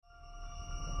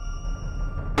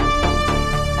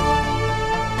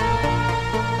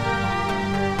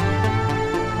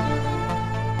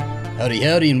Howdy,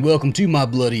 howdy, and welcome to My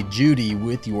Bloody Judy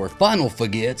with your final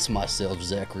forgets, myself,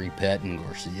 Zachary Patton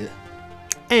Garcia.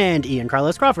 And Ian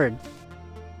Carlos Crawford.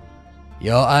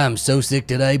 Y'all, I am so sick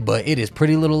today, but it is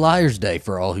Pretty Little Liars Day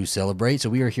for all who celebrate, so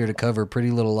we are here to cover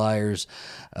Pretty Little Liars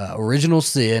Original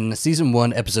Sin, Season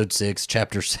 1, Episode 6,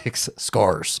 Chapter 6,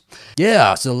 Scars.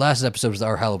 Yeah, so the last episode was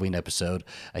our Halloween episode.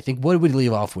 I think, what did we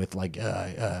leave off with?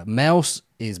 Mouse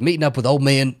is meeting up with old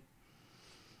men.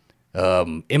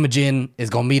 Imogen is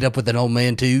gonna meet up with an old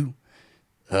man too.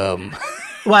 Well,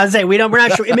 I was saying we're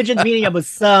not sure. Imogen's meeting up with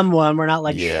someone. We're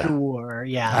not sure.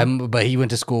 Yeah. But he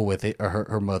went to school with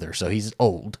her mother, so he's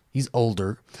old. He's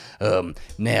older.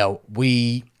 Now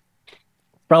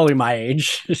probably my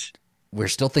age. We're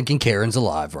still thinking Karen's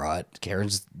alive, right?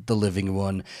 Karen's the living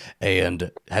one.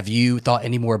 And have you thought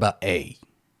any more about A?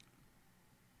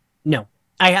 No,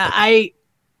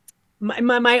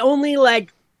 my only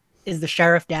is the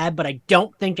sheriff dad, but I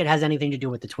don't think it has anything to do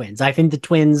with the twins. I think the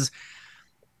twins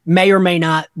may or may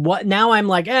not. What now? I'm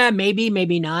maybe,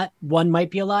 maybe not. One might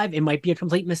be alive. It might be a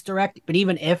complete misdirect. But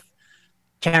even if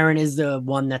Karen is the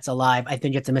one that's alive, I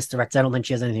think it's a misdirect. I don't think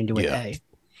she has anything to do with A.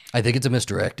 I think it's a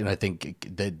misdirect, and I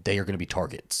think that they are going to be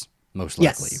targets, most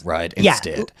likely, yes. right?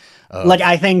 Instead.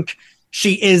 I think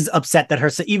she is upset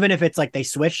that even if it's they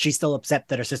switched, she's still upset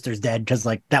that her sister's dead because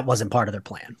that wasn't part of their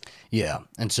plan. Yeah,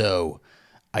 and so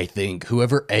I think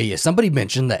whoever A is, somebody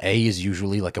mentioned that A is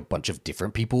usually a bunch of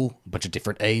different people, a bunch of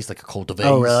different A's, like a cult of A's.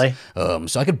 Oh, really?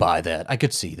 So I could buy that. I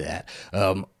could see that.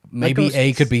 Maybe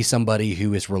A could be somebody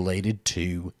who is related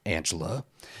to Angela.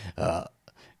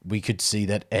 We could see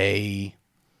that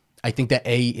I think that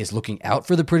A is looking out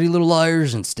for the Pretty Little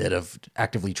Liars instead of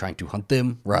actively trying to hunt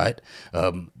them, right?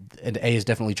 And A is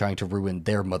definitely trying to ruin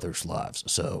their mother's lives.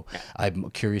 So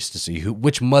I'm curious to see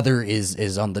which mother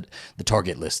is on the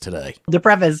target list today. The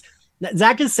preface,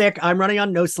 Zach is sick. I'm running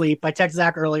on no sleep. I texted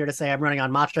Zach earlier to say I'm running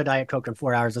on matcha, Diet Coke, and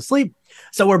 4 hours of sleep.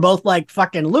 So we're both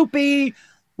fucking loopy.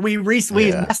 We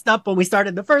messed up when we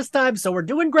started the first time, so we're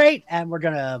doing great, and we're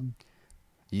going to...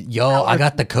 Y'all, I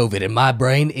got the COVID, and my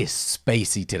brain is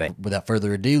spacey today. Without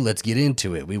further ado, let's get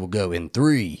into it. We will go in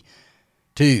 3,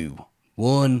 2,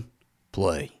 1,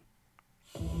 play.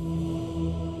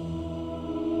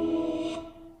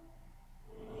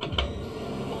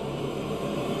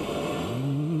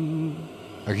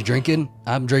 Are you drinking?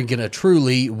 I'm drinking a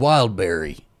truly wild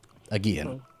berry.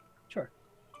 Again. Sure.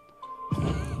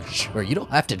 Sure, you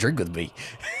don't have to drink with me.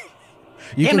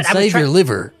 You can save your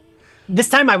liver. This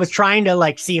time I was trying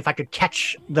to see if I could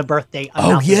catch the birthday.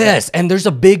 Oh, yes. And there's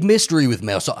a big mystery with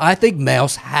Mouse. So I think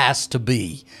Mouse has to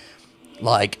be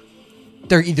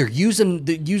they're either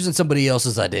using somebody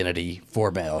else's identity for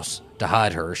Mouse to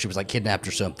hide her. She was kidnapped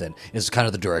or something. Is kind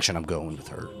of the direction I'm going with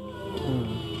her.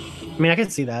 I mean, I can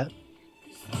see that.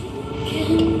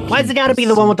 Why's it got to be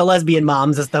the one with the lesbian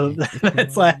moms? It's because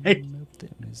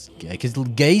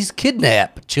gays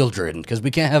kidnap children because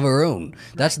we can't have our own.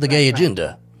 That's the gay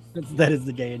agenda. That is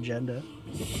the gay agenda.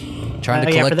 Trying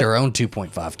to collect our own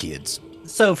 2.5 kids.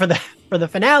 So for the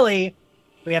finale,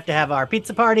 we have to have our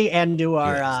pizza party and do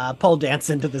our pole dance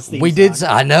into this theme We did.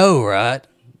 I know, right?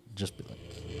 Just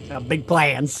big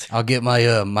plans. I'll get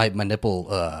my my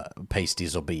nipple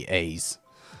pasties will be A's.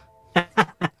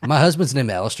 My husband's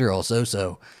named Alistair also,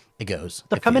 so it goes.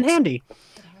 They'll come in handy.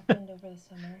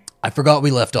 I forgot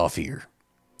we left off here.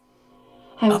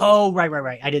 Oh,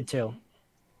 right. I did too.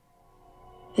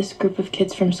 This group of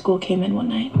kids from school came in one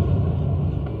night.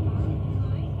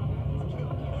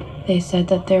 They said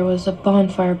that there was a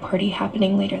bonfire party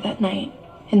happening later that night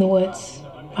in the woods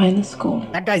behind the school.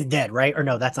 That guy's dead, right? Or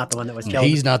no, that's not the one that was killed.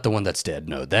 He's not the one that's dead.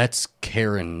 No, that's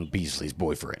Karen Beasley's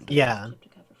boyfriend. Yeah.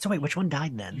 So wait, which one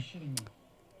died then?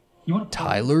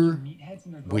 Tyler,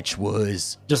 which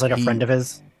was just a friend of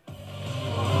his.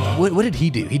 What did he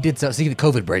do? He did something. See, the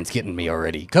COVID brain's getting me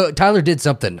already. Tyler did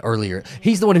something earlier.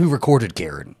 He's the one who recorded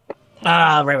Karen.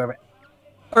 Right.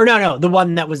 Or no, the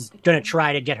one that was going to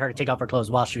try to get her to take off her clothes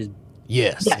while she was...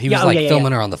 Yes, he was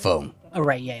filming her on the phone. Oh,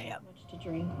 right, yeah. To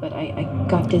drink, but I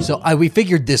got dizzy. So we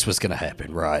figured this was going to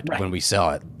happen, right? When we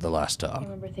saw it the last time. I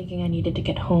remember thinking I needed to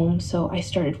get home, so I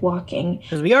started walking.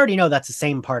 Because we already know that's the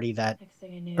same party that...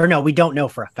 Or no, we don't know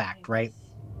for a fact, right?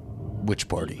 Which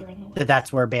party?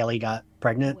 That's where Bailey got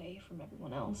pregnant? Away from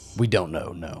everyone else. We don't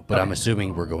know, no. But I'm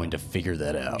assuming we're going to figure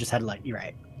that out. Just had you're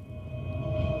right.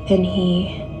 Then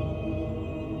he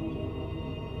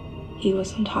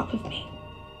was on top of me.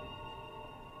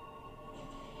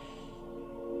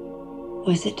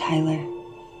 Was it Tyler?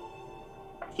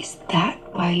 Is that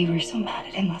why you were so mad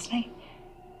at him last night?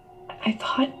 I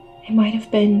thought it might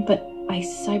have been, but I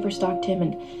cyberstalked him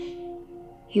and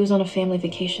He was on a family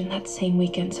vacation that same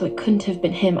weekend, so it couldn't have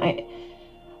been him. I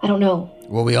don't know.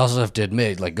 Well, we also have to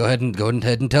admit, like, go ahead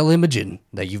and tell Imogen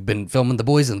that you've been filming the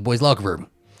boys in the boys' locker room.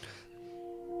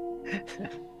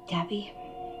 Gabby,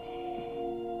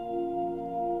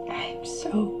 I'm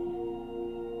so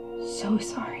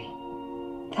sorry.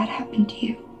 That happened to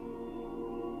you.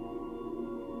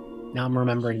 Now I'm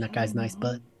remembering that guy's nice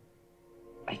butt.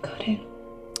 I couldn't.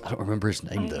 I don't remember his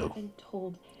name, I though. haven't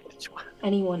told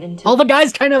anyone until... All the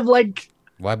guys kind of like...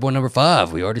 White boy number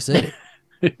 5. We already said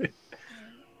it.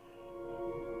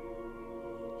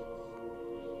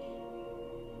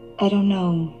 I don't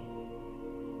know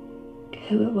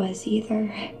who it was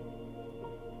either. I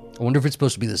wonder if it's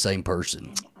supposed to be the same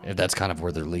person. If that's kind of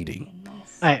where they're leading.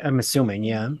 I'm assuming,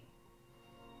 yeah.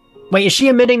 Wait, is she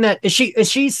admitting that? Is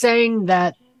she saying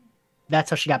that that's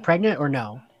how she got pregnant, or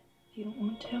no? You don't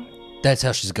want to. That's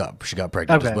how she got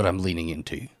pregnant. Okay. Is what I'm leaning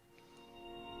into.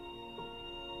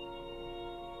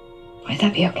 Would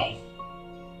that be okay?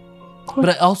 But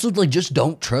I also like just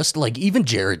don't trust. Like even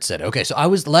Jared said, okay. So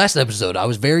last episode. I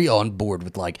was very on board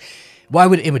with like, why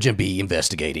would Imogen be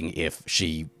investigating if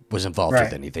she was involved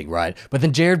with anything, right? But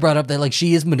then Jared brought up that like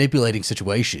she is manipulating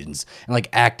situations and like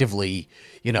actively,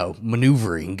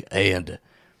 maneuvering. And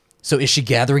so is she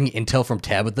gathering intel from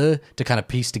Tabitha to kind of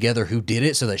piece together who did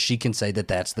it so that she can say that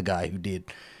that's the guy who did,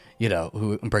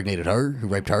 who impregnated her, who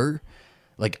raped her?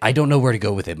 Like, I don't know where to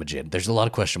go with Imogen. There's a lot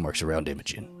of question marks around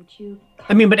Imogen.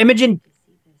 I mean, but Imogen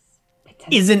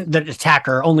isn't the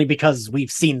attacker only because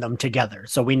we've seen them together,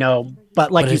 so we know.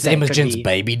 But like, is Imogen's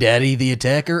baby daddy the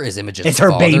attacker? Is Imogen's her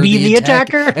father baby the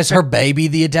attacker? Is her baby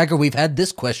the attacker? We've had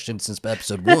this question since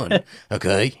episode 1.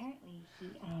 Okay,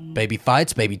 baby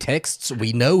fights, baby texts.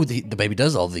 We know the baby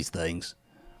does all these things.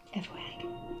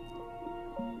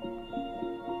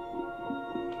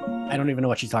 I don't even know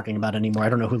what she's talking about anymore. I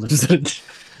don't know who lives in it.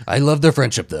 I love their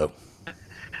friendship, though.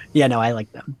 Yeah, no, I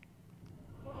like them.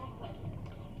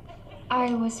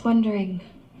 I was wondering,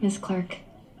 Miss Clark,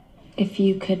 if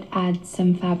you could add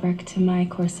some fabric to my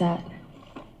corset.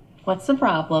 What's the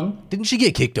problem? Didn't she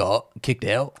get kicked out?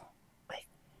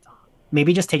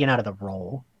 Maybe just taken out of the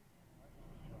role.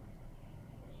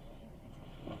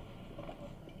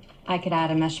 I could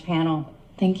add a mesh panel.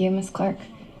 Thank you, Miss Clark.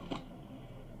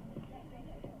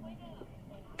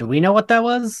 Do we know what that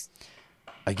was?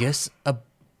 I guess a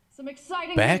Some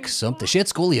exciting back news. something. She had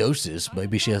scoliosis.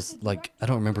 Maybe she has like I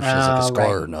don't remember if she has like a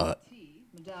scar or not.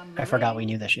 I forgot we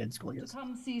knew that she had scoliosis.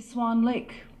 Come see Swan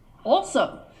Lake.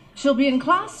 Also, she'll be in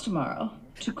class tomorrow.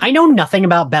 I know nothing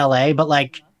about ballet, but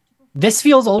like this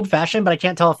feels old fashioned, but I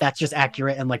can't tell if that's just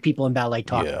accurate and like people in ballet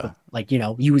talk, like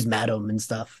use madam and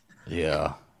stuff.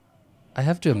 Yeah. I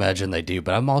have to imagine they do,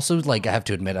 but I'm also like I have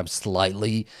to admit I'm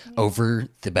slightly over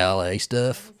the ballet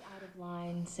stuff.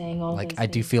 Like I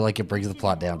do feel like it brings the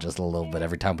plot down just a little bit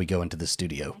every time we go into the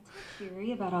studio.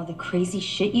 About all the crazy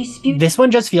shit you spewed. This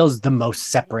one just feels the most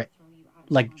separate,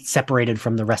 like separated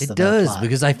from the rest of the plot. It does,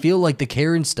 because I feel like the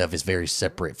Karen stuff is very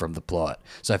separate from the plot.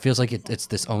 So it feels like it's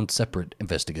this own separate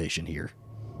investigation here.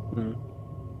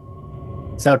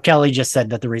 So Kelly just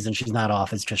said that the reason she's not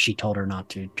off is because she told her not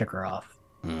to tick her off.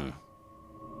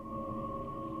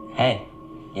 Hey,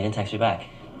 you didn't text me back.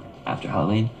 After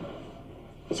Halloween?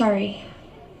 Sorry.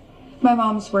 My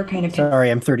mom's were kind of... Sorry,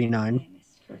 I'm 39.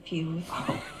 Curfew.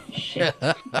 Oh, shit.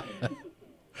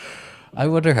 I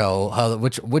wonder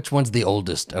which one's the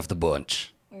oldest of the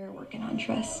bunch? We're working on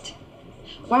trust.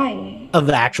 Why? Of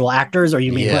the actual actors, or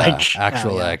you mean like...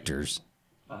 actual actors.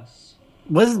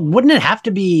 Wouldn't it have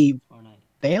to be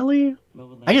Bailey?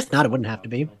 I just thought it wouldn't have to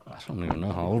be. I don't even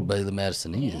know how old Bailey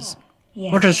Madison is.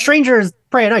 Yeah. Because Strangers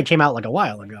Prey at Night came out like a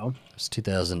while ago. It's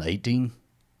 2018.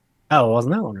 Oh, it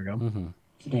wasn't that long ago.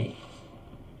 Today.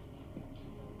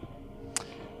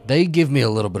 They give me a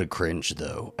little bit of cringe,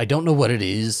 though. I don't know what it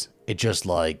is. It just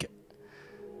like...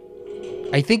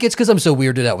 I think it's because I'm so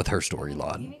weirded out with her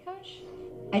storyline.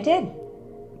 I did.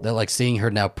 That like seeing her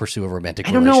now pursue a romantic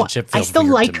I don't know. relationship feels I still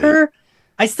weird like to me. her.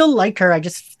 I still like her. I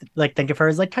just like think of her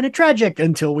as like kind of tragic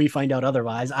until we find out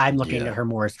otherwise. I'm looking at her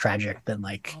more as tragic than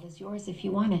like... That is yours if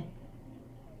you want it.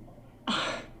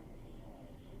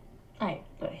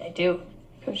 I do,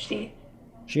 Coach D.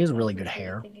 She has really good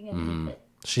hair.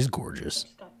 She's gorgeous.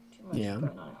 Yeah.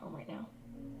 Going on at home right now.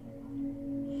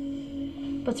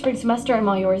 But spring semester, I'm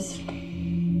all yours.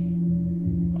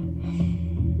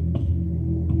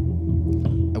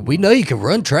 We know you can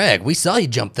run track. We saw you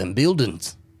jump them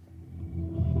buildings.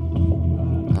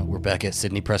 Oh, we're back at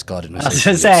Sidney Prescott. I was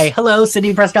going to say, hello,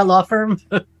 Sidney Prescott Law Firm.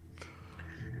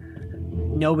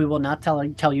 No, we will not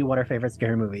tell you what our favorite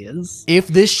scary movie is. If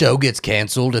this show gets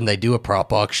canceled and they do a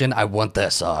prop auction, I want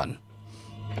that sign.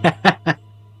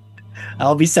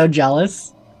 I'll be so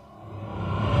jealous.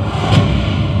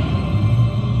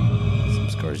 Some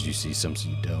scars you see, some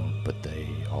you don't, but they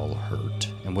all hurt.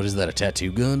 And what is that, a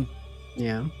tattoo gun?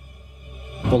 Yeah.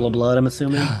 Full of blood, I'm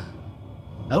assuming.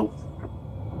 Oh.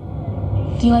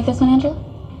 Do you like this one, Angela?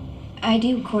 I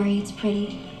do, Corey. It's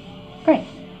pretty. Great.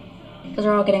 Because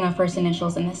we're all getting our first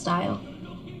initials in this style.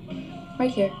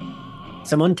 Right here.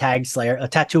 Someone tagged Slayer, a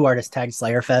tattoo artist tagged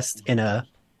Slayer Fest in a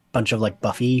bunch of like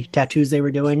Buffy tattoos they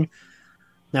were doing.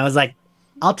 And I was like,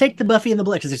 I'll take the Buffy in the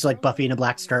black, because it's like Buffy in a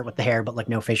black skirt with the hair, but like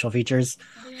no facial features.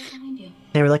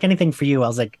 They were like, anything for you. I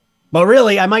was like, well,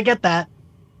 really, I might get that.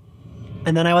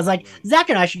 And then I was like, Zach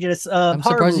and I should get a I'm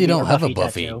surprised you don't have a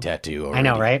Buffy Buffy tattoo already. I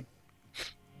know, right?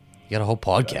 You got a whole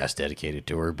podcast dedicated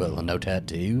to her, but no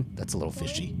tattoo? That's a little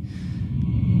fishy.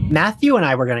 Matthew and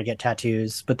I were going to get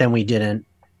tattoos, but then we didn't.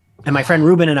 And my friend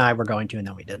Ruben and I were going to, and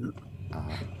then we didn't.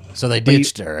 So they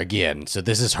ditched her again. So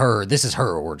this is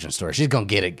her origin story. She's gonna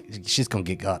get it. She's gonna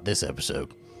get got this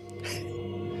episode.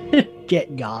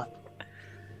 Get got.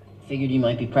 Figured you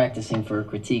might be practicing for a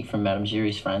critique from Madame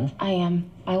Giry's friend. I am.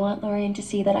 I want Lorraine to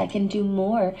see that I can do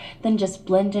more than just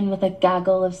blend in with a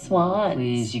gaggle of swans.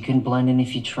 Please, you couldn't blend in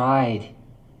if you tried.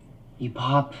 You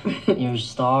pop, you're a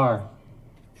star.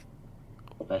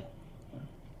 But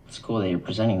it's cool that you're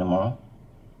presenting tomorrow.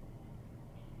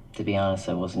 To be honest,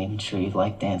 I wasn't even sure you'd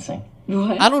like dancing.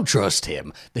 What? I don't trust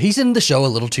him. He's in the show a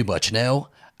little too much now.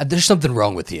 There's something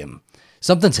wrong with him.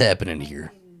 Something's happening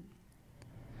here.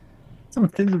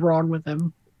 Something's wrong with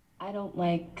him. I don't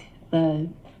like the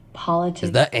politics.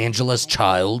 Is that Angela's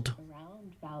child?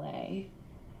 Around ballet.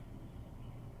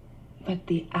 But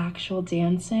the actual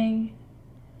dancing,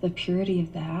 the purity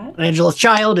of that, Angela's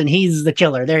child, and he's the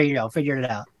killer. There you go. Figured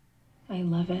it out. I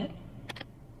love it.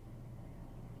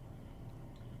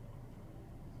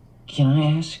 Can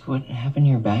I ask what happened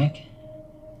to your back?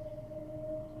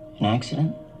 An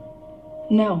accident?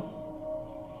 No.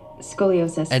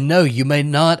 Scoliosis. And no, you may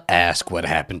not ask what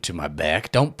happened to my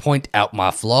back. Don't point out my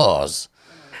flaws.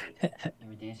 You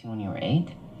were dancing when you were 8?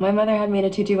 My mother had me in a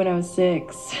tutu when I was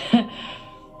 6.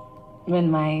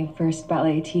 When my first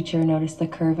ballet teacher noticed the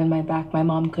curve in my back, my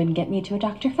mom couldn't get me to a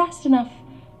doctor fast enough.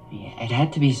 Yeah, it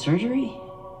had to be surgery?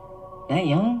 That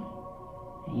young?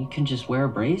 You can just wear a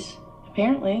brace?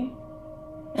 Apparently.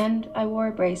 And I wore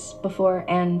a brace before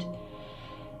and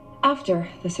after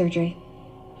the surgery.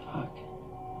 Fuck.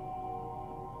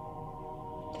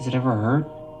 Does it ever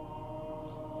hurt?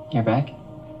 Your back?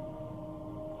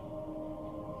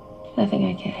 Nothing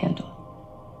I can't handle.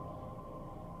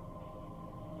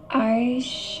 I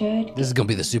should. This is going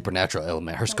to be the supernatural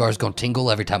element. Her scar's going to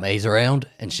tingle every time A's around,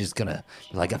 and she's going to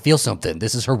be like, I feel something.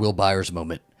 This is her Will Byers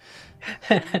moment.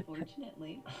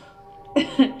 Unfortunately.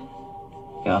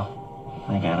 Go.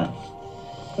 I got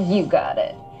it. You got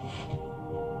it.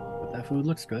 That food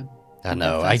looks good. I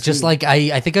know. I just like,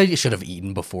 I think I should have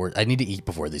eaten before. I need to eat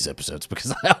before these episodes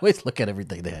because I always look at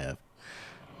everything they have.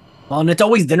 Well, and it's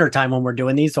always dinner time when we're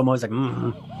doing these, so I'm always like,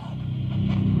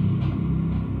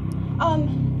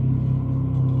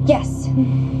 Yes.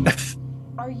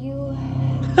 Are you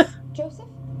Joseph?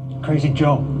 Crazy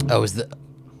Joe. Oh, is the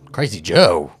Crazy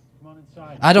Joe?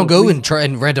 I don't go in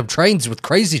random trains with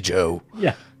Crazy Joe.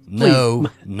 yeah. No,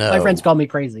 Please. no. My friends call me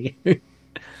crazy.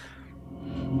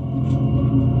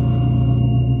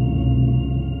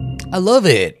 I love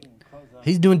it.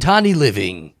 He's doing tiny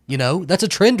living. You know, that's a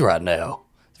trend right now.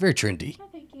 It's very trendy. No,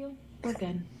 thank you. We're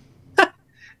good.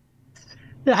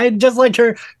 I just liked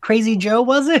her Crazy Joe,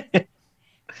 was it?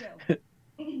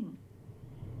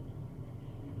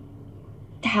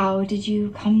 How did you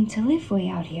come to live way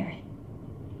out here?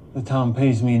 The town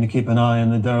pays me to keep an eye on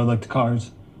the derelict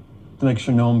cars, to make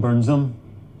sure no one burns them.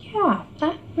 Yeah,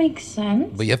 that makes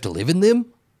sense. But you have to live in them?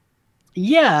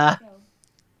 Yeah.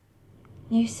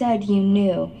 You said you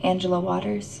knew Angela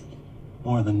Waters.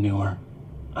 More than knew her.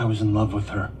 I was in love with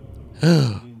her.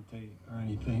 Didn't date or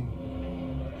anything.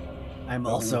 I'm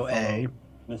also A.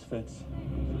 Misfits.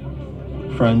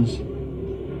 Friends.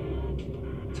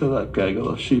 Till that gaggle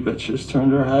of she-bitches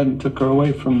turned her head and took her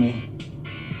away from me.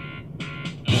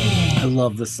 I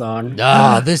love the song.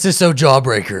 This is so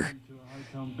Jawbreaker.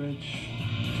 High-town bitch,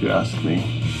 if you ask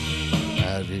me.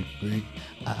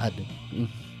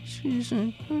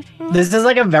 This is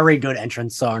like a very good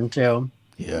entrance song, too.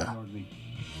 Yeah.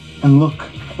 And look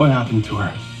what happened to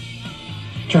her.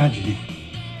 Tragedy.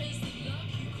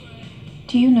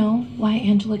 Do you know why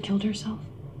Angela killed herself?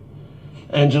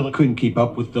 Angela couldn't keep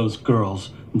up with those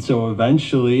girls, and so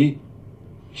eventually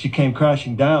she came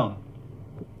crashing down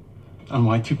on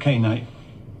Y2K night.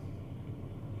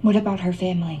 What about her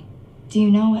family? Do you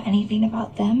know anything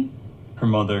about them? Her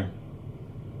mother,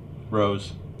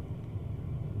 Rose,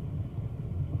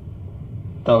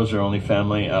 That was her only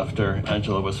family after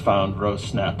Angela was found. Rose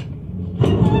snapped.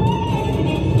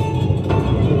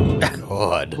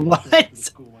 God. What?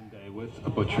 School one day with a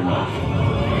butcher knife.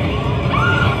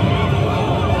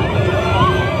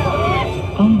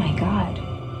 Oh my god.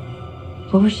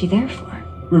 What was she there for?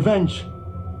 Revenge.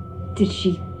 Did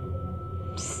she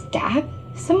stab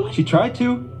someone? She tried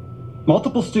to.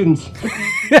 Multiple students.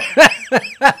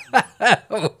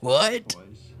 What?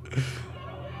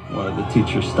 One of the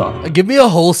teachers stopped. Give me a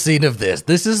whole scene of this.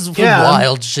 This is some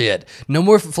wild shit. No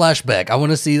more flashback. I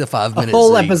want to see the 5 minutes.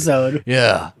 Whole episode.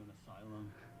 Yeah.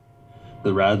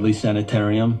 The Radley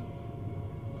Sanitarium.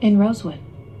 In Rosewood.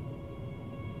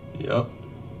 Yep.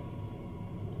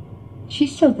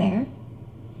 She's still there.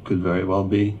 Could very well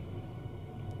be.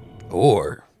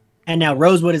 Or And now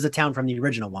Rosewood is a town from the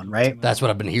original one, right? that's what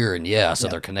I've been hearing. Yeah, so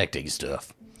they're connecting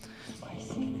stuff.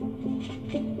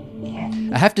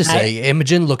 I have to say,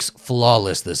 Imogen looks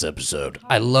flawless this episode.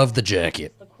 I love the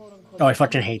jacket. Oh, I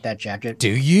fucking hate that jacket. Do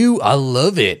you? I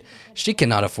love it. She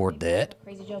cannot afford that,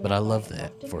 but I love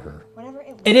that for her.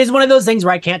 It is one of those things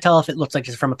where I can't tell if it looks like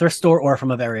it's from a thrift store or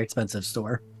from a very expensive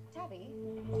store.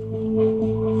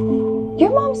 Your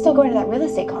mom's still going to that real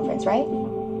estate conference, right?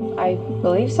 I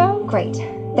believe so. Great.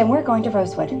 Then we're going to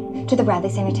Rosewood, to the Bradley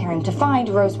Sanitarium, to find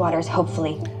Rose Waters,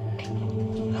 hopefully.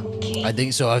 Okay. I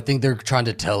think so. I think they're trying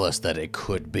to tell us that it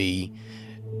could be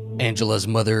Angela's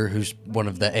mother, who's one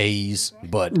of the A's,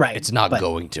 but it's not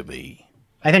going to be.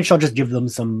 I think she'll just give them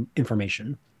some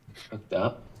information. Hooked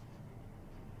up.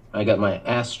 I got my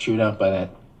ass chewed out by that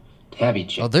tabby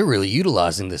chick. Oh, they're really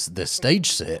utilizing this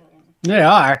stage set. They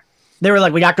are. They were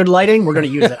like, we got good lighting, we're going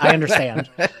to use it. I understand.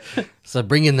 So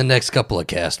bring in the next couple of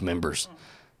cast members.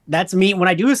 That's me when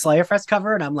I do a Slayer Fest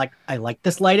cover, and I'm like, I like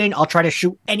this lighting. I'll try to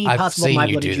shoot any I've possible seen My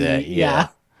you Bloody do June. that, yeah.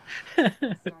 Started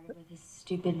with this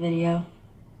stupid video.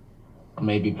 Or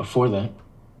maybe before that.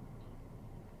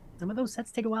 Some of those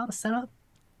sets take a while to set up.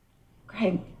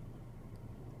 Greg.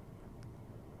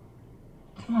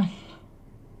 Come on.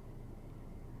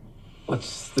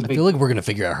 What's the I big... feel like we're going to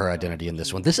figure out her identity in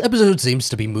this one. This episode seems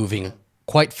to be moving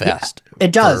quite fast.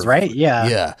 It does, right? Yeah.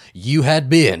 Yeah. You had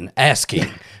been asking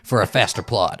for a faster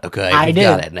plot, okay? I We've did.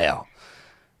 got it now.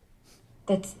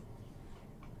 That's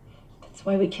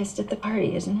why we kissed at the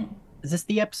party, isn't it? Is this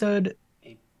the episode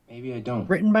Maybe I don't.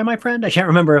 written by my friend? I can't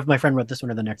remember if my friend wrote this one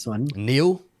or the next one.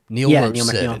 Neil Yeah, wrote Neil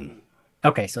McNeil. 7.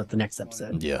 Okay, so it's the next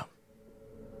episode. Yeah.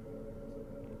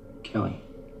 Kelly.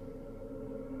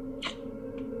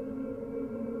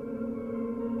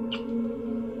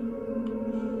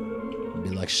 Be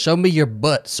like, show me your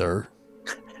butt, sir.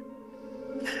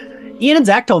 Ian and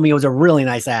Zach told me it was a really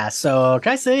nice ass, so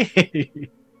can I say?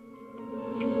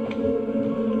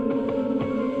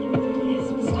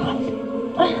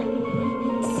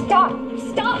 Stop!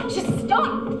 Just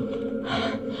stop!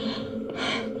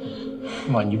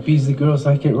 Come on, you Beasley girls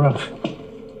like it rough.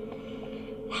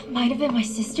 That might have been my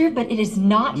sister, but it is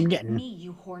not I'm getting- me,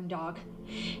 you horn dog.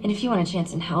 And if you want a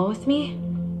chance in hell with me,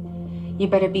 you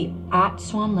better be at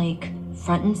Swan Lake,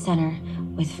 front and center,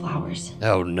 with flowers.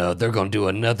 Oh, no. They're going to do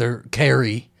another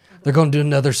Carrie. They're going to do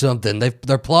another something.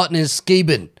 They're plotting and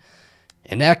scheming.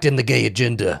 Enacting the gay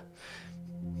agenda.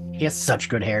 He has such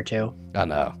good hair too. I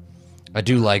know. I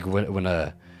do like when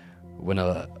a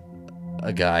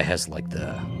guy has like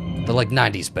the like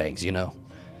 90s bangs, you know?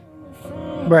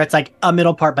 Where it's like a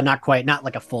middle part, but not quite, not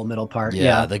like a full middle part.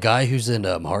 Yeah, the guy who's in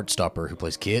Heartstopper who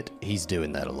plays Kit, he's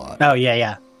doing that a lot. Oh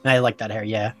yeah. I like that hair.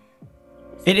 Yeah,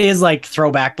 it is like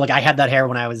throwback. Like I had that hair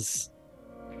when I was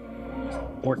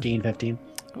 14, 15.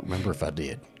 I don't remember if I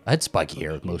did. I had spiky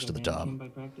hair most of the time. By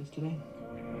practice today?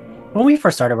 When we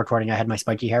first started recording, I had my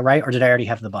spiky hair, right? Or did I already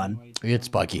have the bun? You had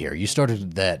spiky hair. You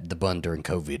started the bun during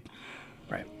COVID.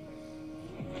 Right.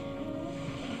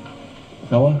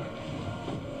 Noah?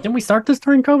 Didn't we start this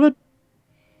during COVID?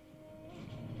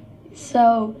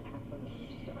 So,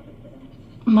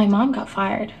 my mom got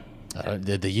fired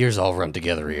The years all run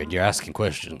together here. You're asking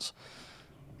questions.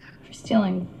 for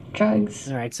stealing drugs.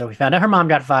 All right, so we found out her mom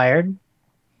got fired.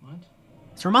 What?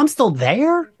 Is her mom still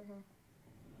there?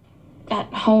 At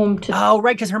home to Oh,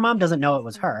 right, because her mom doesn't know it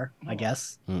was her, I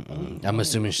guess. I'm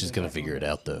assuming she's going to figure it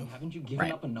out, though. Haven't you given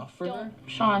Right. up enough for her?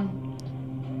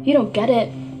 Sean. You don't get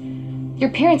it. Your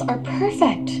parents are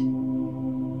perfect.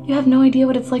 You have no idea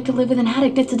what it's like to live with an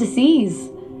addict. It's a disease.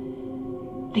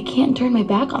 I can't turn my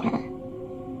back on her.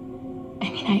 I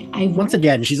mean, I Once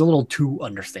again, she's a little too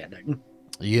understanding.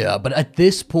 Yeah, but at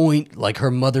this point, like, her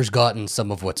mother's gotten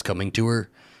some of what's coming to her.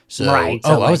 So, Right,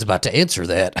 so, I was about to answer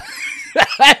that.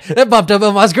 That popped up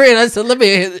on my screen. I said, let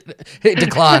me hit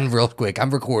decline real quick.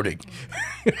 I'm recording.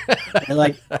 They're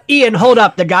like, Ian, hold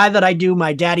up. The guy that I do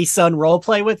my daddy son role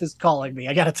play with is calling me.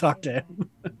 I got to talk to him.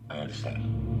 I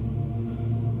understand.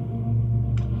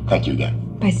 Thank you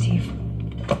again. Bye, Steve.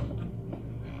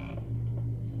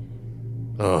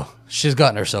 Oh, she's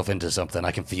gotten herself into something.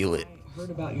 I can feel it. I heard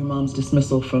about your mom's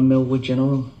dismissal from Millwood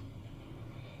General.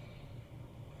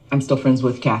 I'm still friends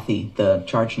with Kathy, the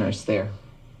charge nurse there.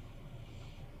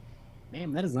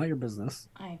 Ma'am, that is not your business.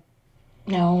 I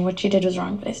know what she did was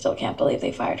wrong, but I still can't believe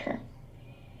they fired her.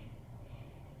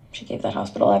 She gave that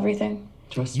hospital everything.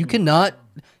 Trust You me. cannot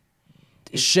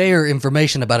share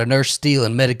information about a nurse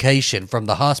stealing medication from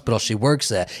the hospital she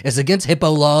works at. It's against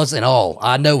HIPAA laws and all.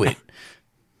 I know it.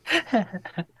 Is there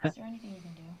anything you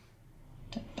can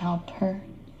do to help her?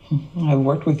 I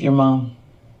worked with your mom.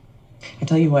 I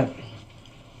tell you what,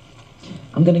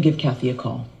 I'm gonna give Kathy a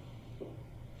call.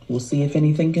 We'll see if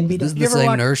anything can be This is done. the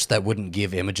same nurse that wouldn't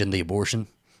give Imogen the abortion.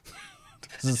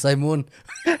 Is it the same one?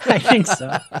 I think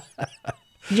so.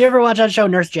 Did you ever watch that show,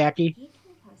 Nurse Jackie?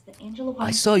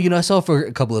 I saw for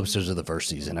a couple episodes of the first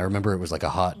season. I remember it was like a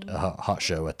hot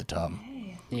show at the time.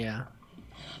 Yeah.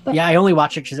 Yeah, I only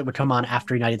watched it because it would come on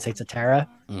after United States of Terror.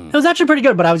 It was actually pretty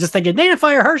good, but I was just thinking, they didn't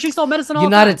fire her. She stole medicine all the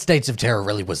United time. States of Terror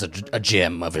really was a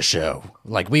gem of a show.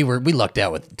 Like we lucked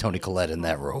out with Tony Collette in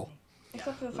that role.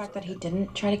 Except for the fact that he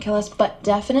didn't try to kill us, but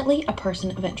definitely a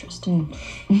person of interest.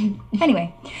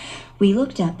 Anyway, we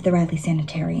looked up the Radley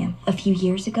Sanitarium. A few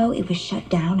years ago, it was shut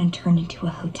down and turned into a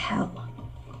hotel.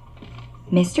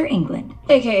 Mr. England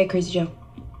AKA Crazy Joe.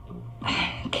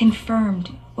 confirmed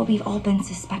what we've all been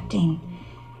suspecting.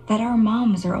 That our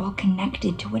moms are all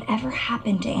connected to whatever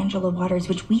happened to Angela Waters,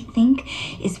 which we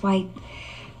think is why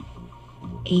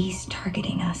A's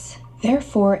targeting us.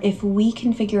 Therefore, if we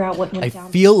can figure out what went I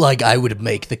down... feel like I would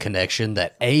make the connection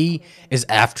that A is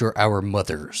after our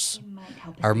mothers.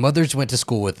 Our mothers went to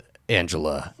school with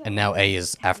Angela, and now A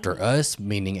is after us,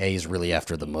 meaning A is really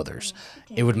after the mothers.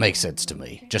 It would make sense to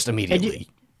me, just immediately.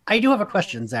 I do have a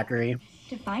question, Zachary.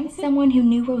 To find someone who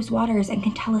knew Rose Waters and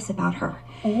can tell us about her.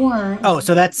 Or... Oh,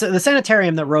 so that's the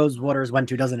sanitarium that Rose Waters went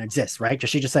to doesn't exist, right?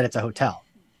 Because she just said it's a hotel.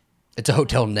 It's a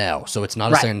hotel now, so it's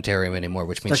not a sanitarium anymore,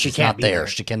 which means So she she's can't not be there. there.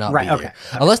 She cannot Right, be okay, there.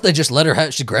 Unless they just let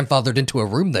her she grandfathered into a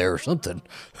room there or something.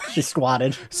 She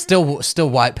squatted. Still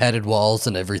white padded walls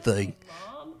and everything.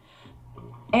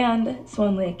 And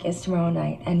Swan Lake is tomorrow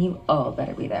night, and you all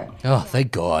better be there. Oh,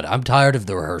 thank God. I'm tired of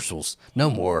the rehearsals. No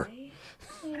more.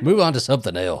 Move on to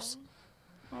something else.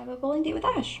 I have a bowling date with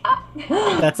Ash.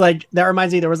 That's like, that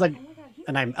reminds me, there was like,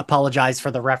 and I apologize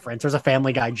for the reference, there's a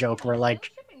Family Guy joke where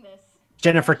like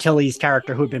Jennifer Tilly's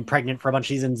character who had been pregnant for a bunch of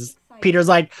seasons, Peter's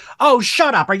like, oh,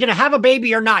 shut up. Are you going to have a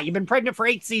baby or not? You've been pregnant for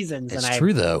 8 seasons. It's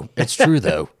true, though. It's true,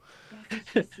 though.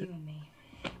 Do you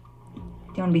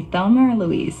want to be Thelma or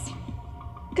Louise?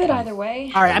 Good either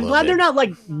way. All right, I'm glad it. they're not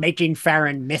like making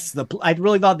Farron miss the. I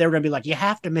really thought they were going to be like, you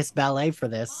have to miss ballet for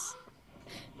this.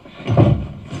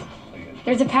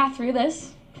 There's a path through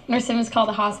this. Nurse Simmons called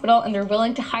the hospital, and they're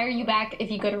willing to hire you back if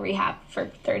you go to rehab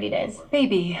for 30 days.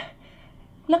 Baby,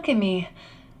 look at me.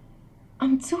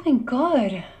 I'm doing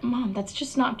good. Mom, that's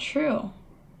just not true.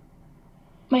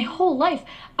 My whole life,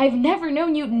 I've never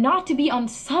known you not to be on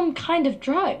some kind of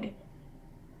drug.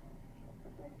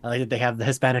 I like that they have the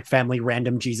Hispanic family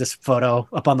random Jesus photo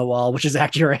up on the wall, which is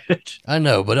accurate. I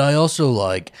know, but I also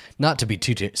like, not to be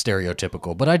too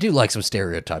stereotypical, but I do like some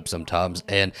stereotypes sometimes,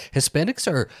 and Hispanics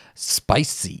are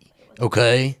spicy,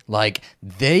 okay? Like,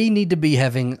 they need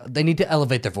to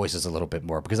elevate their voices a little bit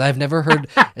more, because I've never heard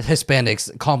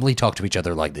Hispanics calmly talk to each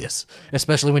other like this,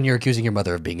 especially when you're accusing your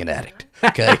mother of being an addict,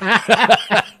 okay?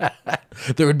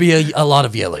 There would be a lot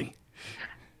of yelling.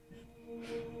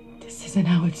 This isn't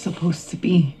how it's supposed to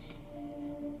be.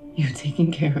 You're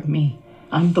taking care of me.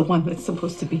 I'm the one that's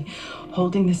supposed to be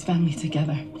holding this family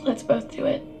together. Let's both do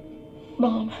it,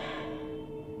 Mom.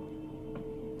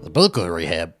 Let's both go to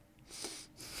rehab.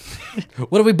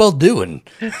 What are we both doing?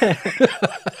 Like,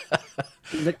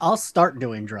 I'll start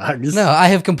doing drugs. No, I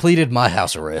have completed my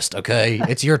house arrest, okay?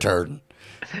 It's your turn.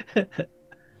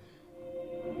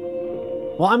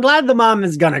 Well, I'm glad the mom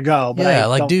is gonna go, but Yeah, I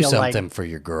like don't do feel something for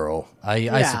your girl.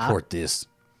 I support this.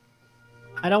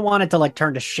 I don't want it to like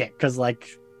turn to shit because like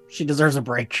she deserves a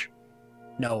break.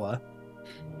 Noah.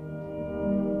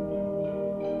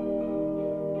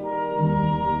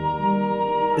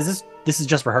 This is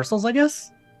just rehearsals, I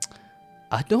guess?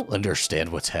 I don't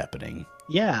understand what's happening.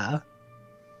 Yeah.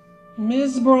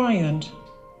 Ms. Bryant.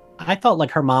 I thought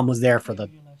like her mom was there for the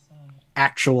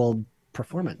actual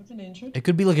performance. It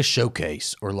could be like a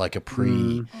showcase or like a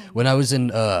pre. When I was in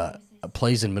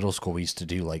plays in middle school, we used to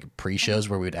do like pre-shows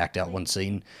where we would act out one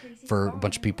scene for a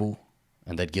bunch of people,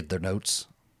 and they'd give their notes.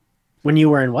 When you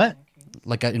were in what?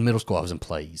 Like in middle school, I was in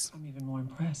plays. I'm even more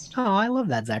impressed. Oh, I love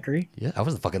that, Zachary. Yeah, I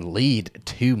was the fucking lead,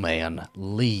 2-man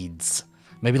leads.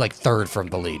 Maybe like third from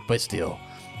the lead, but still.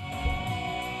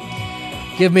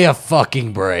 Give me a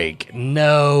fucking break.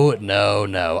 No.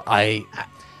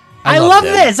 I love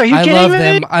them. this. Are you kidding me?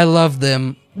 Them. I love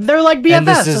them. They're like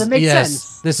BFFs, so that makes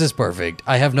sense. This is perfect.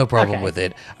 I have no problem with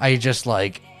it. I just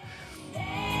like...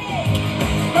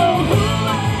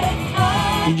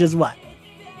 You just what?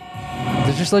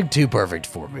 They're just like too perfect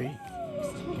for me.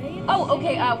 Oh,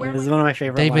 okay. Where? This is one of my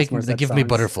favorite. They give me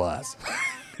butterflies.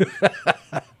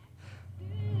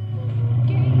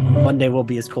 One day we'll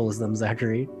be as cool as them,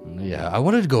 Zachary. Yeah, I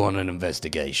wanted to go on an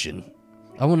investigation.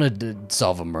 I wanted to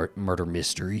solve a murder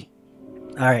mystery.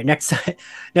 All right, next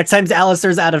time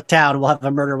Alistair's out of town, we'll have a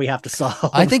murder we have to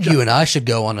solve. I think you and I should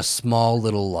go on a small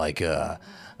little like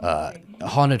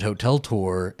haunted hotel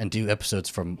tour and do episodes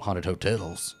from haunted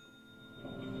hotels.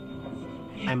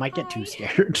 I might get too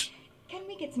scared. Can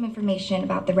we get some information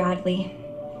about the Radley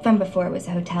from before it was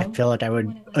a hotel? I feel like I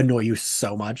would annoy you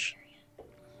so much.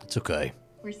 It's okay.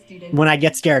 When I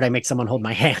get scared, I make someone hold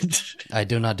my hand. I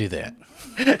do not do that.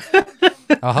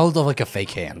 I'll hold like a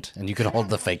fake hand, and you can hold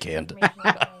the fake hand.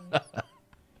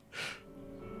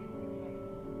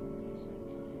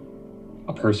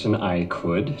 A person I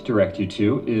could direct you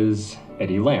to is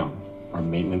Eddie Lamb, our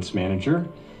maintenance manager.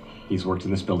 He's worked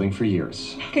in this building for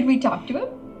years. Could we talk to him?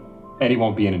 Eddie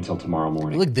won't be in until tomorrow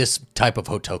morning. Like this type of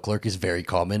hotel clerk is very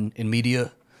common in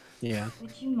media. Yeah.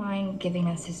 Would you mind giving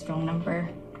us his phone number?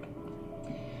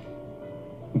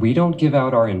 We don't give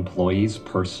out our employees'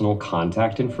 personal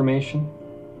contact information.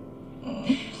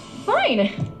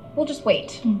 Fine. We'll just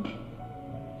wait.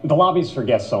 The lobby's for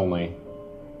guests only.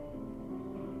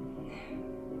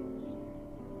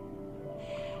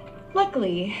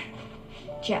 Luckily,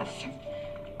 Jeff,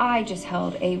 I just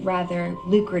held a rather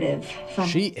lucrative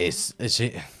fund. Is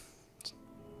she?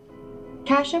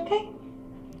 Cash okay?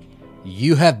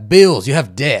 You have bills. You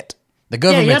have debt. The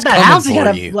government's that coming house for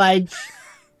gotta, you. Like,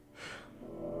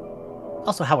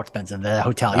 also, how expensive the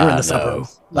hotel? You're in the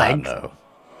suburbs. I know.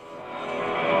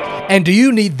 And do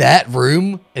you need that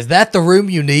room? Is that the room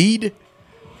you need?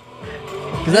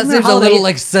 Because that seems a little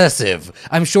excessive.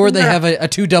 I'm sure they have a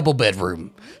 2 double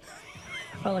bedroom.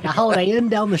 Felt like a Holiday Inn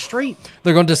down the street.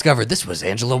 They're going to discover this was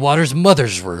Angela Waters'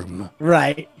 mother's room.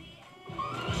 Right.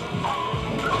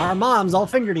 Our moms all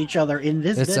fingered each other in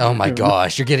this bedroom. Oh my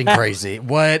gosh, you're getting crazy.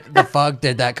 What the fuck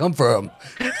did that come from?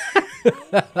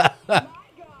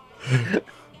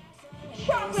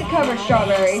 Chocolate covered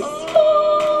strawberries.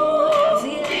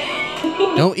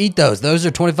 Don't eat those. Those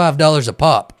are $25 a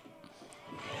pop.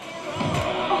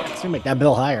 Let's make that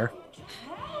bill higher.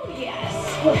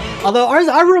 Although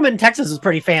our room in Texas was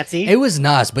pretty fancy. It was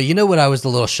nice, but you know what I was a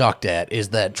little shocked at is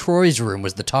that Troy's room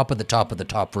was the top of the top of the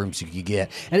top rooms you could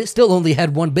get, and it still only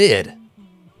had 1 bed.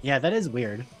 Yeah, that is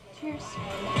weird. Cheers.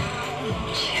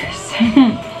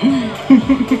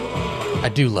 I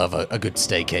do love a good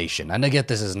staycation. And I get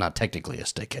this is not technically a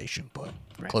staycation, but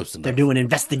close enough. They're doing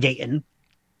investigating.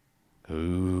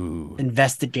 Ooh.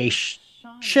 Investigation?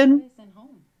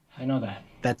 I know that.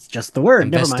 That's just the word.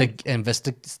 Never mind.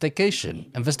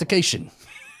 Investigation. Investigation.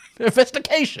 That's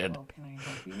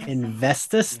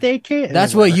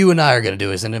what you and I are going to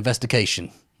do is an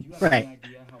investigation. Right.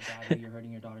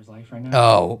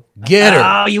 Oh, get her.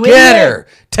 Oh, you get idiot. her.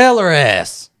 Tell her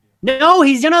ass. No,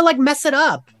 he's gonna like mess it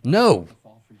up. No.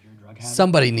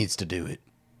 Somebody needs to do it.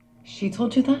 She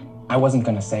told you that? I wasn't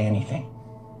gonna say anything.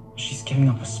 She's giving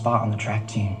up a spot on the track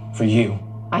team for you.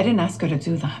 I didn't ask her to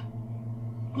do that.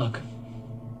 Look,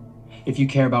 if you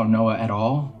care about Noah at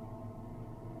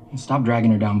all, stop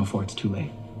dragging her down before it's too late.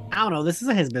 I don't know. This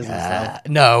isn't his business, though.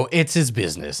 No, it's his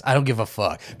business. I don't give a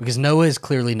fuck. Because Noah is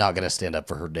clearly not going to stand up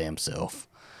for her damn self.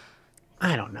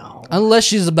 I don't know. Unless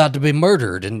she's about to be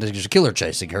murdered and there's a killer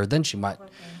chasing her, then she might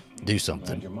do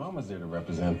something. Your mom was there to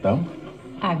represent them.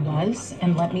 I was,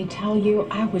 and let me tell you,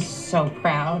 I was so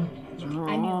proud.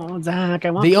 Oh, Zach, I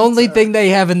want The pizza. only thing they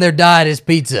have in their diet is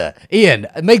pizza. Ian,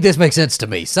 make this make sense to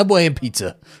me. Subway and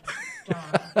pizza.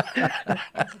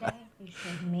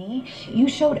 Me, you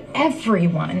showed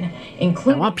everyone, I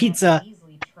including. want pizza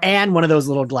and one of those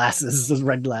little glasses, those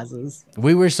red glasses.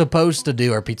 We were supposed to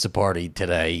do our pizza party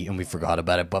today, and we forgot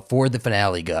about it. But for the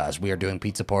finale, guys, we are doing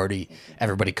pizza party.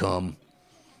 Everybody come.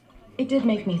 It did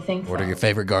make me think. Order your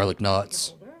favorite garlic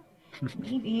knots.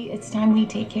 Maybe it's time we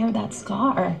take care of that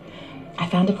scar. I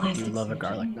found a plastic love a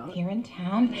garlic surgeon knot. here in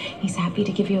town. He's happy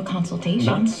to give you a consultation.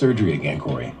 Not surgery again,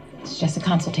 Corey. It's just a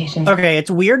consultation. Okay,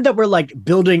 it's weird that we're like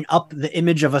building up the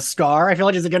image of a star. I feel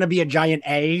like, is it going to be a giant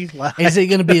A? Is it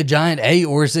going to be a giant A,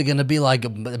 or is it going to be like a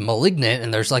malignant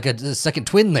and there's like a second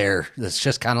twin there that's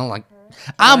just kind of like,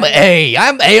 I'm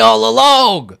A all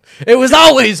along. It was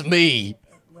always me.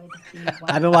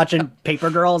 I've been watching Paper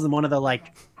Girls, and one of the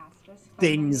like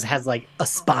things has like a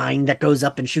spine that goes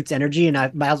up and shoots energy, and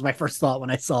that was my first thought when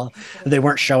I saw they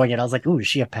weren't showing it. I was like, ooh, does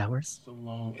she have powers? So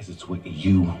long as it's what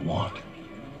you want.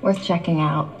 Worth checking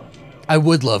out. I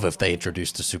would love if they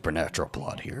introduced a supernatural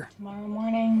plot here. Tomorrow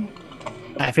morning.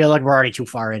 I feel like we're already too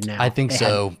far in now. I think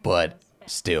so, but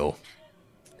still.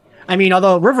 I mean,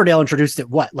 although Riverdale introduced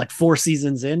it, like 4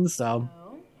 seasons in, so.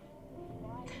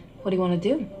 What do you want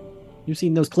to do? You've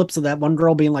seen those clips of that one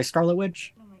girl being like Scarlet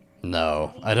Witch?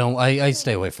 No, I don't. I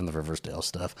stay away from the Riverdale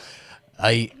stuff.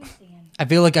 I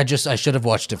feel like I should have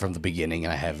watched it from the beginning,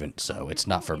 and I haven't, so it's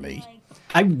not for me.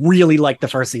 I really liked the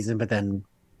first season, but then...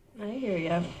 I hear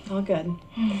you. All good.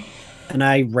 And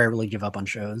I rarely give up on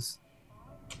shows.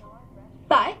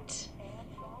 But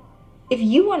if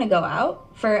you want to go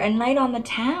out for a night on the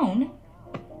town,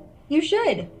 you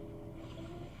should.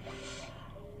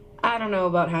 I don't know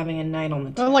about having a night on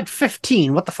the town. They're like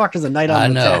 15. What the fuck is a night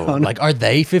on the town? I know. Like, are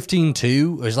they 15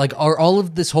 too? Or are all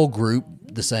of this whole group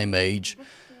the same age?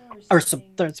 They're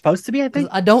supposed to be, I think.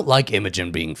 I don't like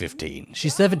Imogen being 15.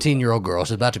 She's a 17-year-old girl.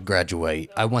 She's about to graduate.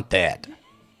 I want that.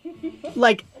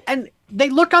 Like, and they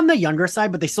look on the younger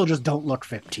side, but they still just don't look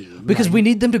 15. Because we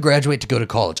need them to graduate to go to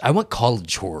college. I want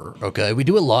college horror, okay? We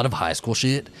do a lot of high school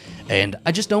shit, and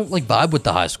I just don't, like, vibe with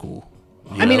the high school.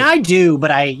 I mean, I do, but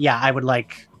I would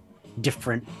like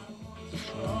different.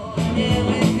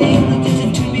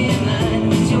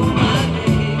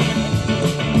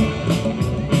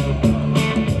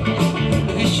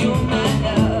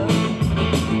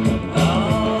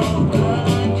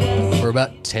 For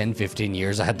about 10, 15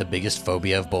 years, I had the biggest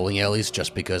phobia of bowling alleys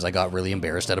just because I got really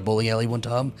embarrassed at a bowling alley one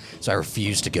time, so I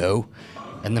refused to go.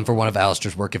 And then for one of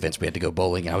Alistair's work events, we had to go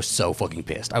bowling, and I was so fucking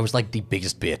pissed. I was like the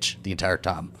biggest bitch the entire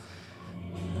time.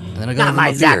 And then I got Not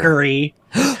my Zachary.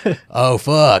 Oh,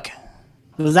 fuck.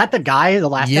 Was that the guy, the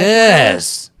last guy?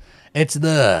 Yes! It's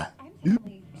the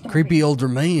creepy older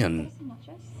man.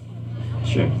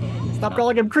 Sure. Stop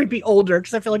calling him creepy older,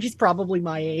 because I feel like he's probably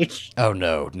my age. Oh,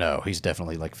 no. He's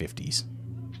definitely like 50s.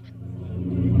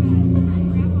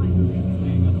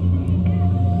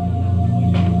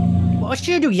 What should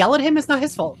you do? Yell at him? It's not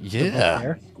his fault.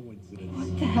 Yeah.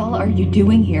 What the hell are you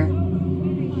doing here?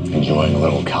 Enjoying a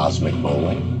little cosmic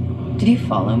bowling. Did you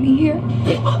follow me here?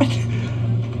 What?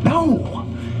 No.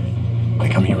 I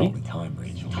come here all the time,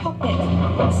 Rachel. Stop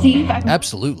it. Steve,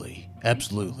 Absolutely.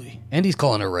 And he's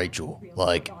calling her Rachel.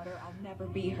 Like, I'll never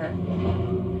be her.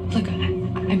 Look,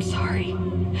 I'm sorry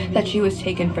that she was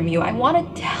taken from you. I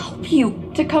wanted to help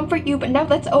you, to comfort you, but now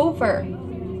that's over.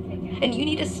 And you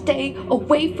need to stay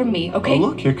away from me, okay? Oh,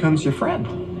 look, here comes your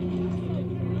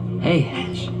friend. Hey,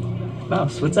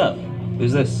 Mouse, what's up?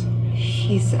 Who's this?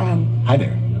 He's, Hi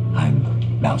there.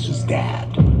 I'm Mouse's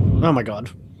dad. Oh my god.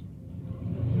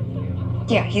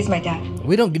 Yeah, he's my dad.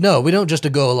 we don't just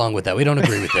go along with that. We don't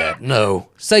agree with that. No.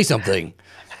 Say something.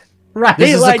 Right.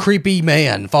 This is a creepy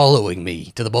man following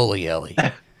me to the bowling alley.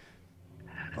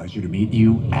 Pleasure to meet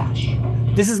you, Ash.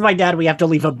 This is my dad. We have to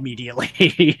leave immediately.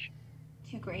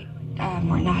 Too great.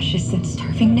 More nauseous than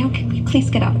starving now. Can we please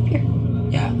get out of here?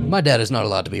 Yeah. My dad is not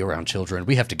allowed to be around children.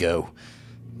 We have to go.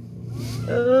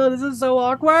 This is so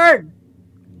awkward.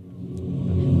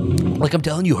 Like, I'm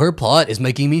telling you, her plot is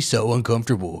making me so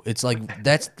uncomfortable. It's like,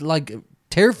 that's like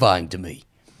terrifying to me.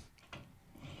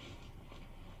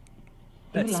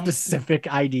 That specific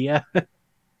idea.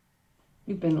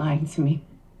 You've been lying to me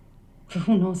for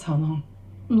who knows how long.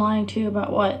 Lying to you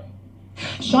about what?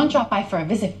 Sean dropped by for a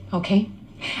visit, okay?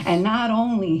 And not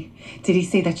only did he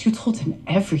say that you told him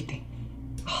everything,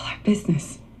 all our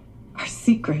business, our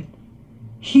secret,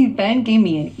 he then gave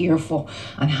me an earful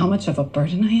on how much of a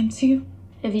burden I am to you.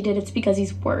 If he did, it's because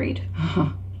he's worried.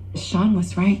 Sean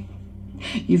was right.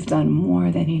 You've done more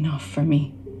than enough for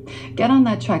me. Get on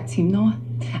that track team, Noah.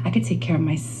 I could take care of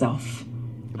myself.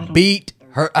 Beat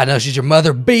her. I know she's your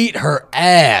mother. Beat her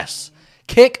ass.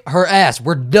 Kick her ass.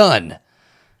 We're done.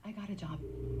 I got a job.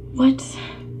 What?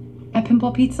 At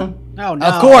Pinball Pizza. Oh, no.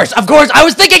 Of course. I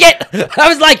was thinking it. I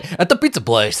was like, at the pizza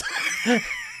place.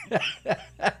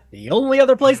 The only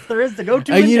other place there is to go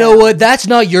to. And you know what? That's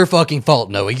not your fucking fault,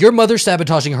 Noah. Your mother's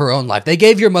sabotaging her own life. They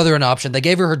gave your mother an option. They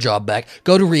gave her job back.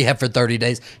 Go to rehab for 30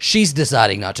 days. She's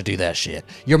deciding not to do that shit.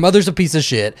 Your mother's a piece of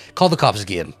shit. Call the cops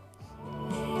again.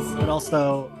 But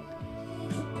also...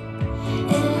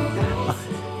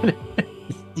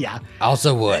 yeah.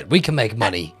 Also what? We can make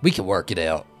money. We can work it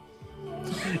out.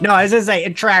 No, I was gonna say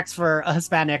it tracks for a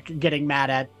Hispanic getting mad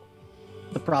at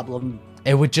the problem.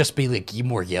 It would just be like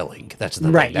more yelling. That's the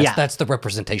right. thing. Yeah, that's the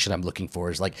representation I'm looking for.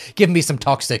 Is like give me some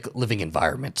toxic living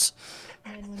environments.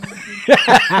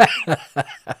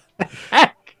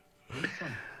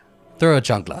 Throw a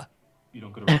chancla. You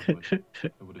don't go to Rosewood. I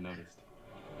would have noticed.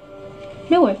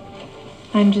 No,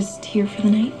 I'm just here for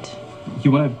the night.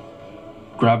 You want to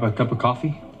grab a cup of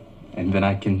coffee, and then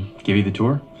I can give you the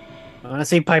tour? I want to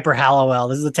see Piper Hallowell.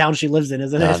 This is the town she lives in,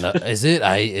 isn't it? No. Is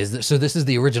it? So this is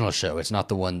the original show. It's not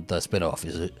the spinoff,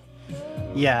 is it?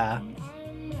 Yeah.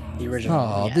 The original.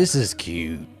 Oh, yeah. This is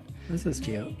cute. This is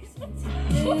cute.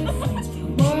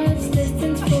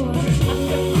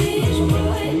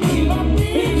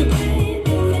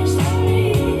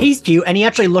 He's cute, and he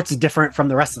actually looks different from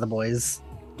the rest of the boys.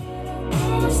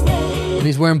 And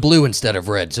he's wearing blue instead of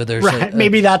red, so there's right.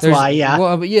 Maybe that's why. Yeah.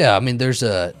 Well, but yeah. I mean, there's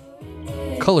a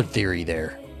color theory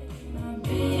there.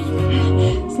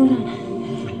 Slow down.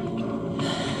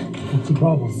 What's the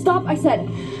problem? Stop, I said.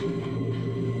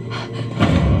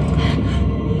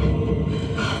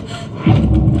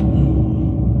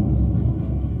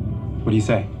 What do you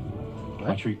say?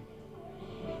 My treat.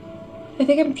 I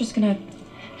think I'm just gonna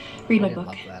read my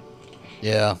book.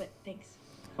 Yeah. But thanks.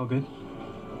 All good.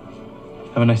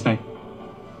 Have a nice night.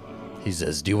 He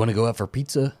says, "Do you want to go out for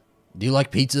pizza? Do you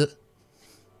like pizza?"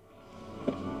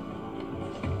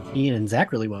 Ian and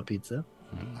Zach really want pizza.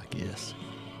 I guess.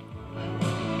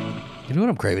 You know what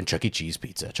I'm craving? Chuck E. Cheese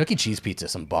pizza. Chuck E. Cheese pizza,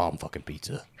 some bomb fucking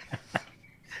pizza.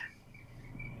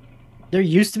 There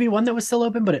used to be one that was still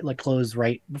open, but it like closed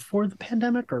right before the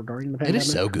pandemic or during the It pandemic.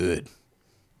 is so good.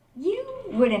 You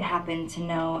wouldn't happen to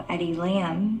know Eddie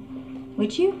Lamb,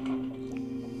 would you?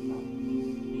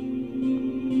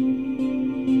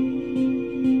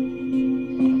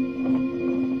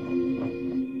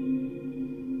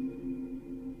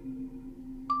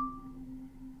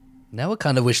 Now I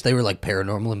kind of wish they were like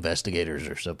paranormal investigators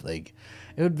or something.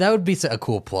 That would be a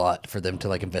cool plot for them to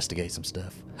like investigate some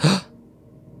stuff.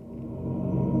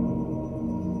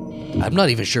 I'm not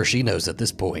even sure she knows at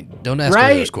this point. Don't ask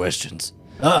her those questions.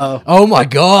 Uh-oh. Oh my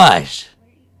gosh.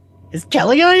 Is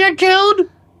Kelly gonna get killed?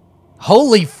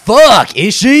 Holy fuck,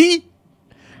 is she?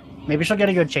 Maybe she'll get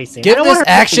a good chase scene. Give this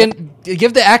action,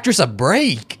 give the actress a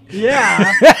break.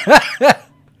 Yeah.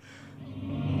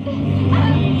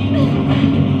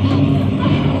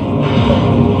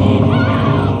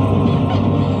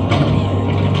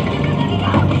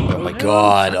 Oh my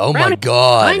god, oh my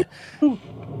god.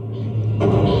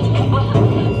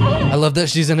 I love that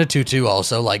she's in a tutu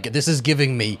also. Like, this is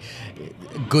giving me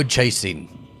good chasing.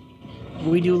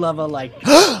 We do love a, like...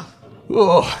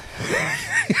 Oh.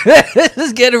 This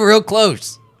is getting real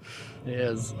close. It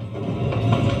is.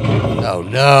 Oh,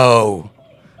 no.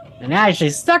 And now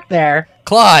she's stuck there.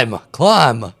 Climb,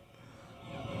 climb. I'm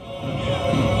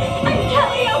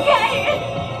Kelly, okay?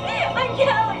 I'm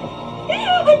Kelly.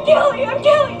 I'm Kelly, I'm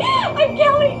Kelly. I'm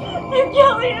Kelly. I'm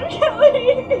Kelly, I'm Kelly.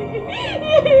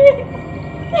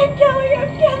 I'm Kelly,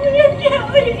 I'm Kelly, I'm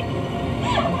Kelly.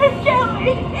 I'm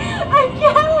Kelly. I'm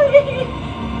Kelly.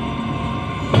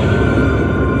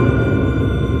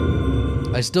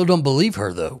 I still don't believe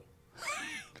her, though.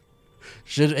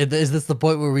 Is this the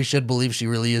point where we should believe she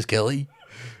really is Kelly?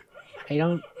 I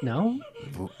don't know.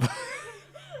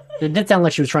 It did sound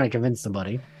like she was trying to convince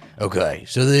somebody. Okay,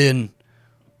 so then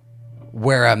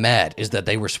where I'm at is that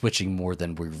they were switching more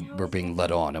than we're being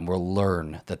led on, and we'll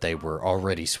learn that they were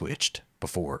already switched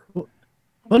before.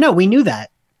 Well, no, we knew that.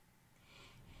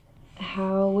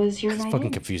 How was your It's night?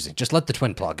 fucking confusing. Just let the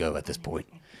twin plot go at this point.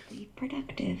 Be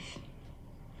productive.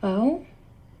 Oh?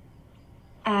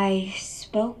 I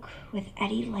spoke with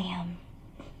Eddie Lamb,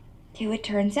 who it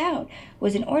turns out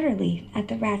was an orderly at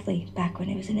the Radley back when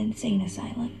it was an insane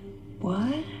asylum.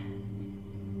 What?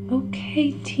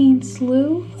 Okay, Teen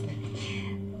Sleuth.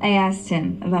 I asked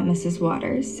him about Mrs.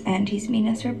 Waters, and he's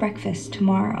meeting us for breakfast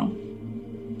tomorrow.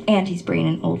 And he's bringing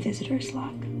an old visitor's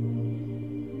log.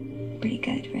 Pretty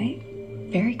good, right?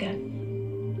 Very good.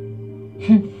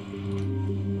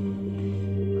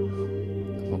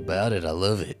 About it, I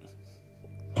love it.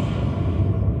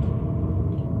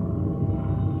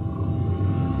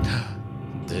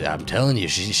 I'm telling you,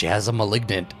 she has a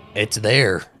malignant. It's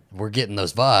there. We're getting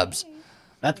those vibes.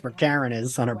 That's where Karen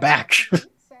is, on her back.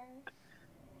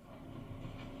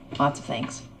 Lots of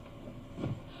things.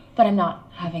 But I'm not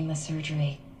having the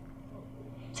surgery.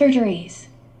 Surgeries,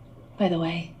 by the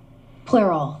way.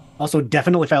 Plural. Also,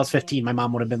 definitely if I was 15, my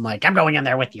mom would have been like, I'm going in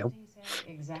there with you.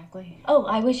 Exactly. Oh,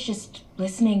 I was just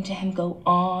listening to him go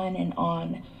on and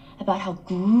on about how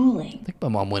grueling. I think my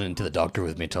mom went into the doctor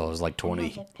with me until I was like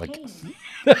 20. Like,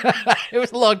 it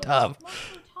was a long time.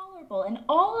 Tolerable, and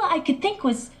all I could think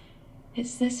was,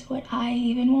 is this what I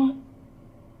even want?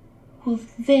 Will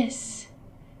this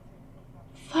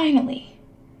finally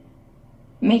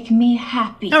make me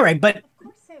happy? All right, but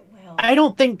I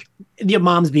don't think your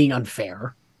mom's being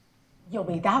unfair. You'll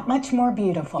be that much more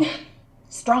beautiful.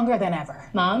 Stronger than ever.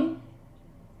 Mom,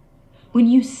 when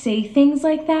you say things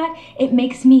like that, it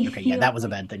makes me feel yeah, that was a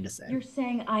bad thing to say. You're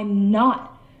saying I'm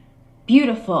not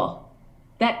beautiful,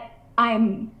 that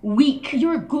I'm weak.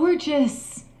 You're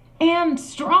gorgeous and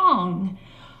strong.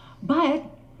 But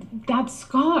that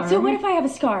scar... So what if I have a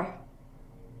scar?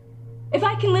 If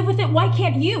I can live with it, why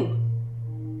can't you?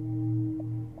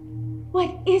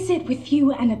 What is it with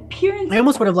you and appearance? I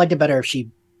almost would have liked it better if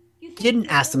she didn't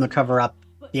ask them to cover up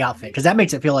the outfit, because that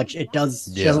makes it feel like she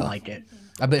doesn't like it.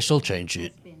 I bet she'll change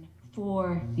it.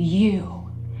 For you.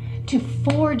 To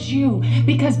forge you.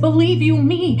 Because believe you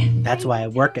me... That's why I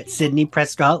work at Sidney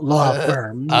Prescott Law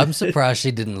Firm. I'm surprised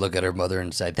she didn't look at her mother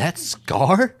and say, that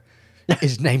scar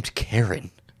is named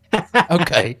Karen.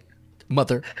 Okay,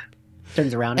 mother.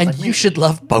 Turns around. And you should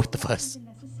love both of us.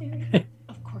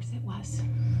 Of course it was.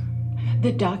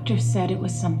 The doctor said it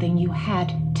was something you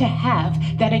had to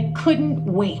have, that it couldn't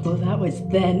wait. Well, that was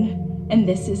then, and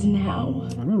this is now.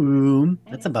 Ooh,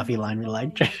 that's a Buffy line we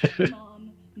liked.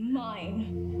 Mom,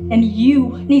 mine. And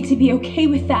you need to be okay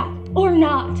with that, or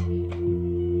not.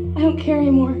 I don't care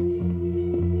anymore.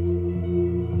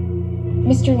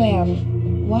 Mr.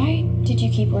 Lamb, why did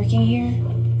you keep working here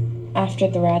after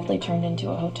the Radley turned into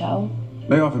a hotel?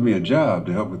 They offered me a job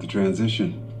to help with the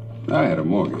transition. I had a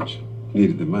mortgage,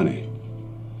 needed the money.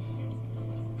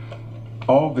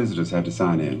 All visitors had to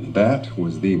sign in. That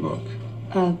was the book.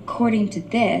 According to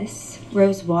this,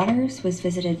 Rose Waters was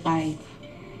visited by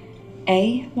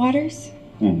A. Waters?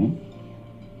 Mm-hmm.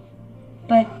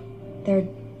 But they're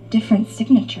different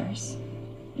signatures.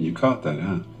 You caught that,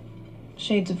 huh?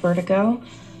 Shades of vertigo.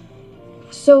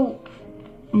 So,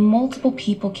 multiple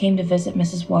people came to visit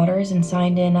Mrs. Waters and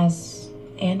signed in as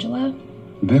Angela?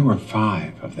 There were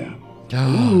 5 of them.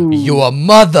 Your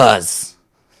mothers!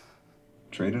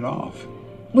 Traded off.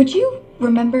 Would you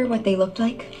remember what they looked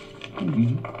like?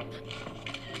 Mm-hmm.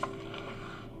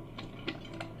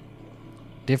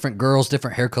 Different girls,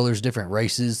 different hair colors, different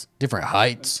races, different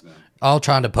heights, all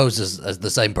trying to pose as the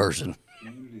same person.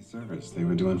 Community service they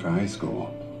were doing for high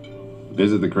school.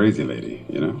 Visit the crazy lady,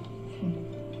 you know?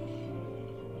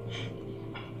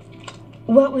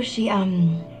 What was she,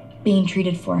 being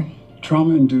treated for?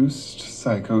 Trauma-induced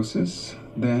psychosis,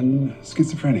 then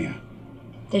schizophrenia.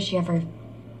 Did she ever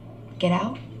get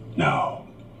out? No.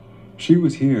 She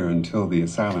was here until the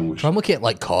asylum was... Trauma can't,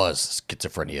 like, cause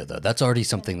schizophrenia, though. That's already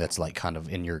something that's, like, kind of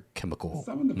in your chemical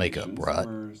makeup, right?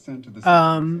 Were sent to the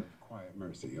Quiet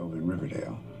Mercy over in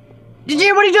Riverdale. Did you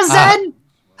hear what he just said?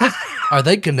 Are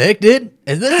they connected?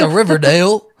 Is this a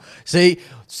Riverdale? See,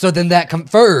 so then that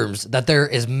confirms that there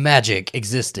is magic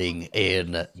existing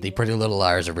in the Pretty Little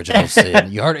Liars original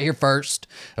sin. You heard it here first,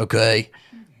 okay?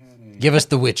 Give us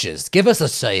the witches. Give us a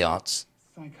seance.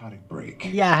 Psychotic break.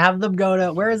 Yeah, have them go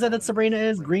to, where is it that Sabrina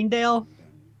is? Greendale?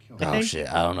 Oh,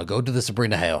 shit. I don't know. Go to the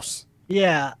Sabrina house.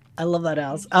 Yeah, I love that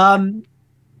house.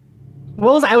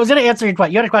 What was I was going to answer your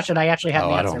question. You had a question. I actually had.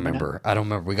 I don't remember. I don't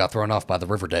remember. We got thrown off by the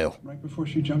Riverdale right before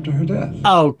she jumped to her death.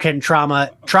 Oh, can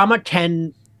trauma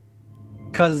can?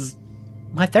 Because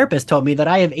my therapist told me that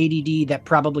I have ADD that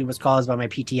probably was caused by my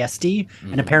PTSD,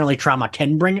 and apparently trauma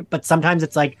can bring it. But sometimes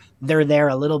it's like they're there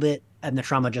a little bit, and the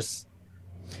trauma just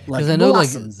because I know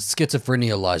blossoms. Like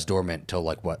schizophrenia lies dormant till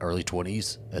like what, early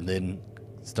 20s, and then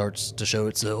starts to show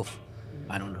itself.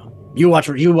 I don't know. You watch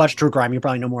true crime. You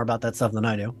probably know more about that stuff than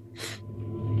I do.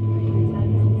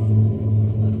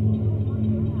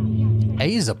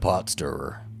 A is a pot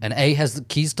stirrer, and A has the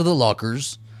keys to the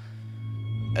lockers,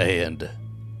 and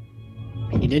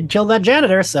he did kill that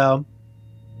janitor, so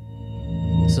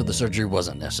the surgery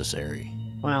wasn't necessary.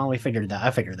 Well, we figured that. I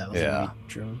figured that was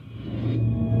true.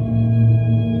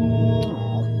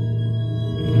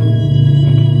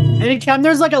 Anytime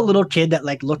there's like a little kid that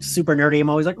like looks super nerdy, I'm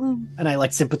always like, and I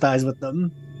like sympathize with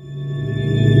them.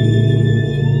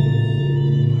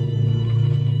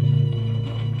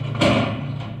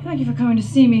 Thank you for coming to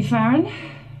see me, Farron.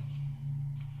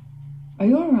 Are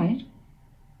you all right?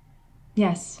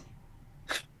 Yes.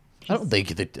 I don't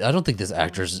think this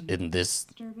actress in this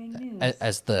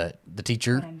as the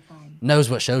teacher knows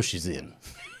what show she's in.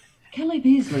 Kelly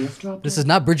Beasley has dropped. This is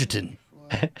not Bridgerton.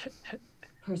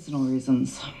 Personal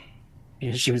reasons.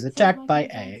 She was attacked by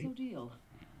A.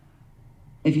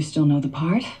 If you still know the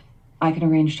part, I can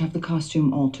arrange to have the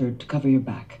costume altered to cover your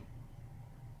back.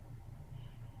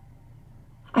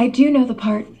 I do know the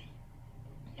part,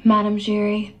 Madame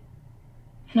Giry,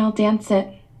 and I'll dance it.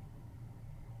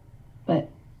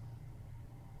 But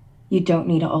you don't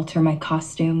need to alter my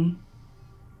costume.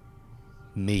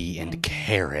 Me and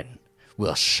Karen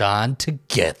will shine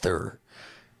together.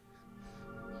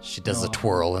 She does a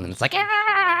twirl and it's like,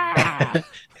 ah!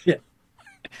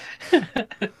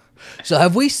 So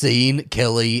have we seen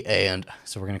Kelly and,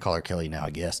 so we're going to call her Kelly now, I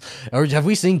guess. Or have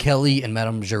we seen Kelly and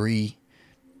Madame Giry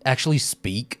actually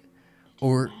speak?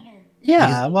 Or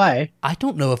yeah, why? I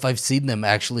don't know if I've seen them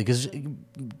actually, because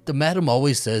the madam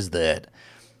always says that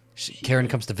Karen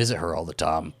comes to visit her all the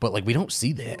time, but like we don't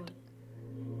see that.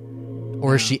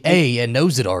 Or is she A and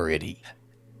knows it already?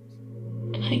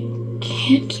 And I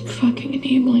can't keep fucking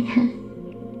enabling her.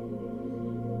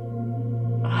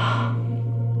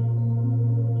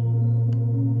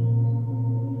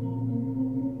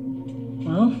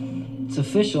 Well, it's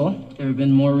official. There have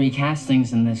been more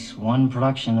recastings in this one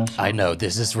production of... I know,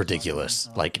 this is ridiculous.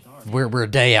 Like, we're a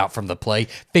day out from the play.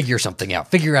 Figure something out.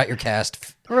 Figure out your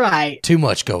cast. Right. Too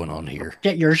much going on here.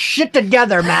 Get your shit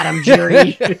together, Madame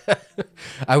Giry.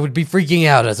 I would be freaking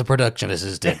out as a production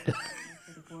assistant.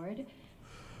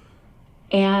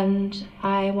 And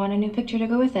I want a new picture to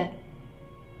go with it.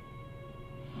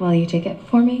 Will you take it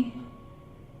for me?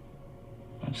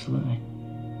 Absolutely.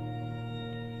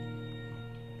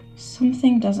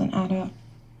 Something doesn't add up.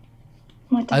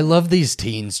 I love these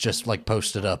teens just like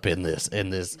posted up in this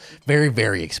very,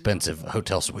 very expensive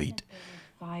hotel suite.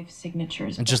 5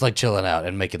 signatures. And just like chilling out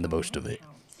and making the most of it.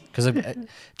 Because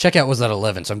checkout was at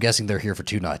 11, so I'm guessing they're here for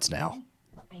 2 nights now.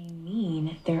 I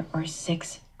mean, there are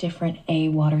 6 different A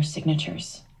water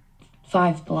signatures.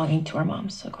 5 belonging to our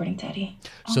moms, according to Eddie.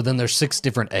 So then there's 6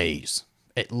 different A's.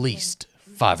 At least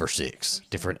 5 or 6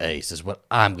 different A's is what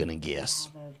I'm going to guess.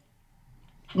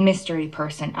 Mystery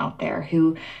person out there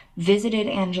who visited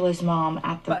Angela's mom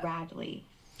at the Radley.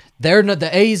 They're not,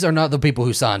 the A's are not the people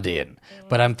who signed in,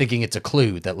 but I'm thinking it's a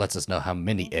clue that lets us know how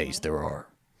many A's there are.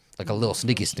 Like a little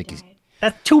sneaky.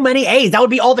 That's too many A's. That would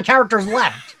be all the characters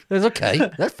left. That's okay.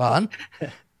 That's fine.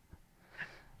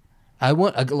 I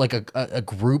want a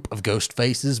group of ghost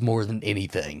faces more than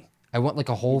anything. I want like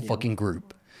a whole fucking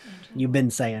group. You've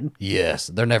been saying. Yes,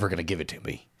 they're never going to give it to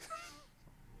me.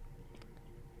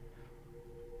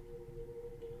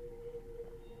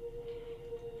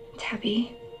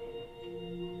 Tabby,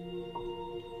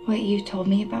 what you told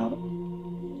me about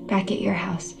back at your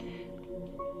house.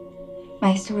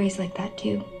 My story's like that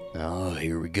too. Oh,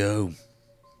 here we go.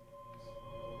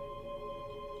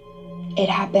 It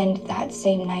happened that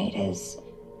same night as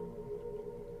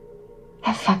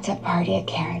that fucked up party at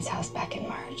Karen's house back in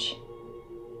March.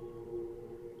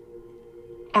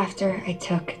 After I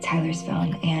took Tyler's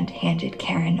phone and handed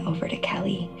Karen over to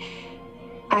Kelly,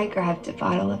 I grabbed a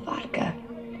bottle of vodka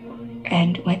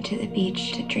and went to the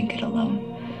beach to drink it alone.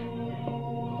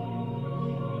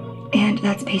 And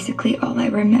that's basically all I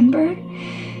remember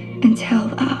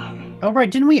until, Oh, right.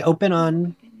 Didn't we open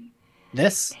on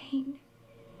this?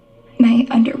 My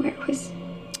underwear was...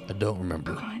 I don't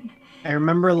remember. Gone. I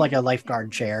remember like a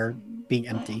lifeguard chair being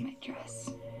empty. My dress.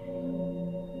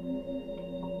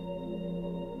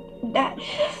 That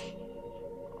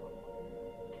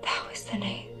was the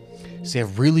night. See, I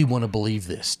really want to believe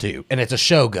this too. And it's a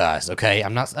show, guys, okay?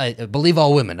 I believe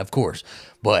all women, of course.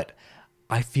 But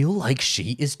I feel like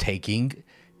she is taking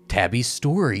Tabby's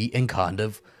story and kind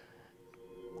of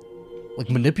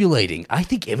like manipulating. I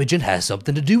think Imogen has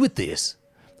something to do with this.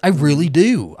 I really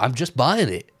do. I'm just buying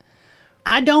it.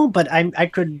 I don't, but I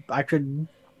could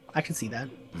see that.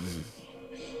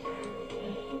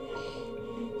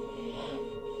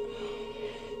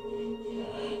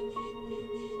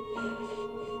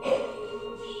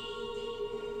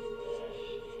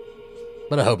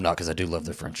 But I hope not, because I do love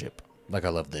their friendship. Like I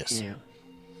love this. Yeah.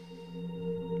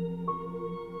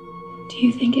 Do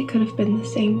you think it could have been the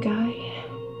same guy?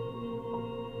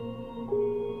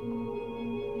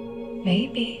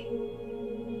 Maybe.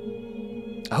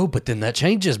 Oh, but then that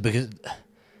changes because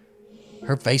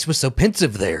her face was so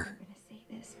pensive there.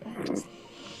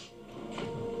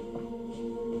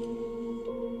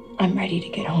 I'm ready to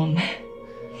get home.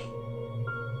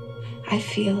 I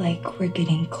feel like we're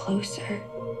getting closer.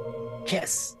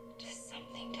 Yes. Just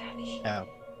something, Tabby. Oh.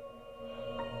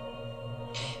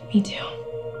 Me too.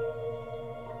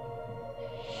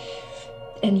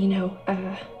 And you know,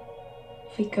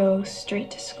 if we go straight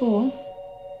to school,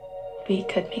 we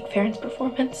could make Farron's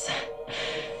performance.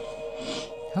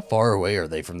 How far away are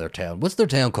they from their town? What's their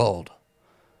town called?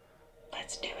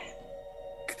 Let's do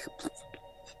it.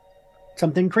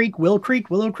 Something Creek, Willow Creek.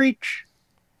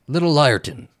 Little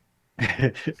Lyerton.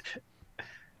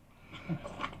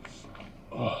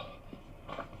 Oh,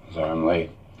 sorry I'm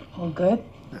late. All good?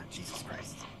 Oh, Jesus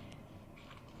Christ.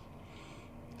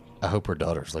 I hope her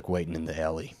daughter's like waiting in the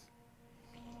alley.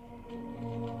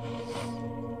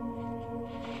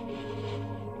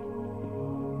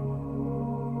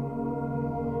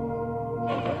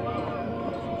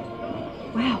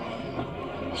 Wow.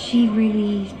 She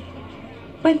really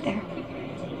went there.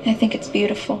 I think it's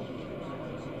beautiful.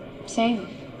 Same.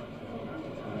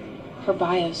 Her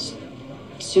bio's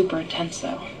super intense,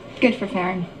 though. Good for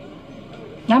Farron.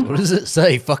 What does it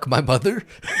say? Fuck my mother?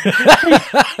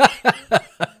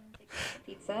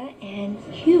 Pizza, and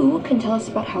you can tell us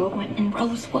about how it went in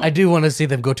Rosewood. I do want to see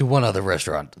them go to one other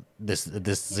restaurant this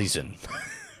season.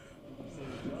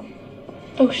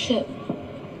 Oh shit.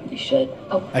 You should.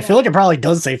 Oh. I feel like it probably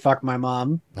does say fuck my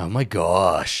mom. Oh my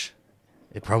gosh.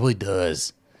 It probably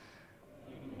does.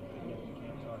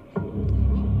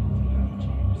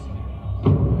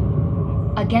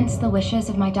 Against the wishes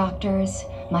of my doctors,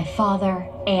 my father,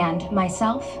 and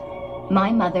myself, my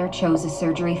mother chose a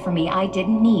surgery for me I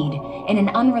didn't need in an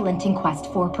unrelenting quest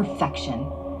for perfection.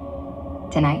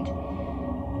 Tonight,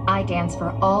 I dance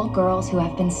for all girls who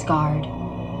have been scarred,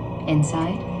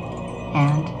 inside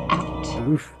and out.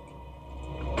 Oof.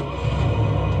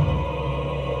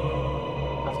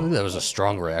 I think that was a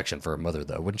strong reaction for her mother,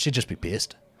 though. Wouldn't she just be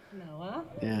pissed? Noah?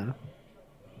 Yeah.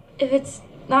 If it's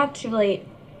not too late,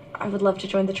 I would love to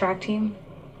join the track team.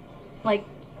 Like,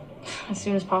 as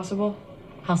soon as possible.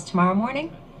 How's tomorrow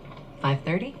morning?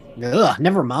 5:30? Ugh,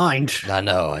 never mind. I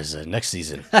know. I said next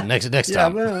season. Next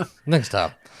time. Yeah, Next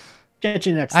time. Get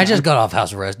you next time. I just got off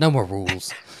house arrest. No more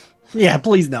rules. Yeah,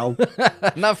 please no.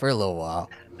 Not for a little while.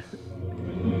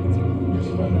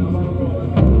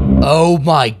 Oh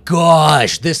my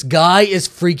gosh, this guy is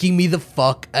freaking me the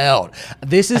fuck out.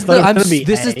 This is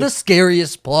the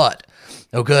scariest plot.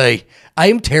 Okay, I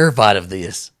am terrified of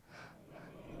this.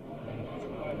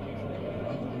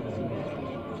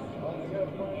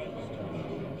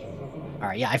 All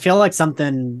right, yeah, I feel like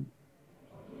something.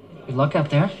 Good luck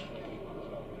out there.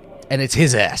 And it's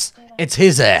his ass. It's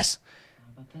his ass.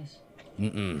 How about this?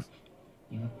 Mm-mm.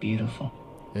 You look beautiful.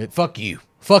 Fuck you.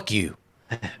 Fuck you.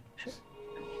 I'm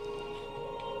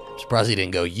surprised he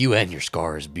didn't go, you and your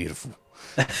scar is beautiful.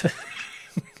 Leave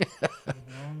it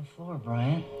all on the floor,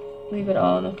 Brian. Leave it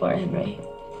all on the floor, Henry.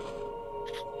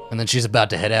 And then she's about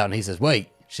to head out, and he says, wait.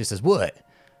 She says, what?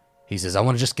 He says, I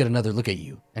want to just get another look at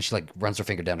you. And she, like, runs her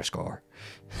finger down her scar.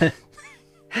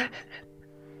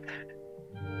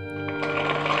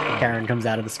 Karen comes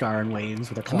out of the scar and waves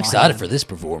with a claw. I'm excited for this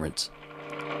performance.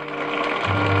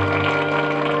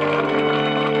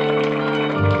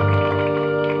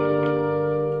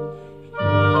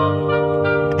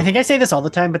 I think I say this all the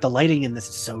time, but the lighting in this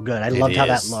is so good. I loved how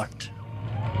that looked.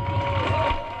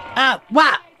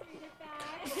 Wow!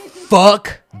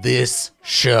 Fuck this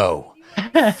show.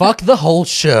 Fuck the whole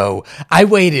show. I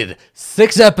waited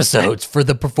 6 episodes for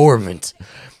the performance.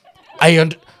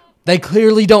 They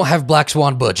clearly don't have Black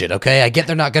Swan budget, okay? I get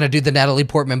they're not going to do the Natalie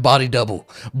Portman body double,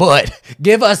 but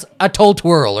give us a toe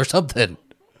twirl or something.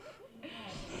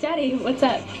 Daddy, what's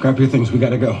up? Grab your things, we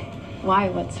gotta go. Why?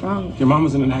 What's wrong? Your mom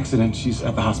was in an accident. She's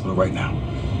at the hospital right now.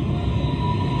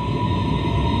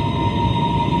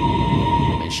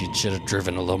 I mean, she should have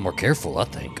driven a little more careful, I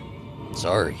think.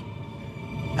 Sorry.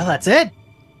 Oh, that's it?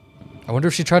 I wonder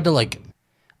if she tried to, like,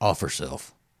 off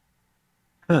herself.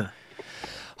 Huh.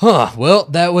 Well,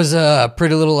 that was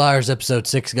Pretty Little Liars episode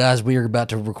 6, guys. We are about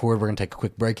to record. We're going to take a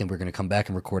quick break, and we're going to come back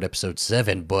and record episode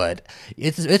 7, but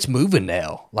it's moving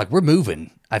now. Like, we're moving.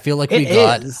 I feel like we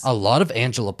got a lot of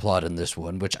Angela plot in this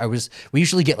one, which we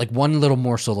usually get like one little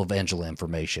morsel of Angela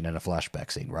information in a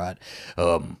flashback scene, right?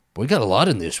 We got a lot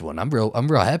in this one. I'm real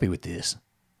happy with this.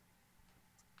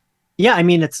 Yeah, I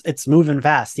mean it's moving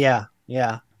fast. Yeah.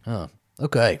 Huh.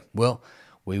 Okay. Well,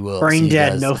 we will. Brain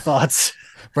dead, no thoughts.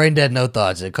 Brain dead, no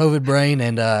thoughts. COVID brain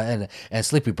and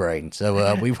sleepy brain.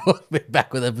 So we will be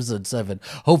back with episode 7,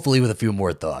 hopefully with a few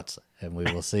more thoughts, and we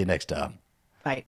will see you next time. Bye.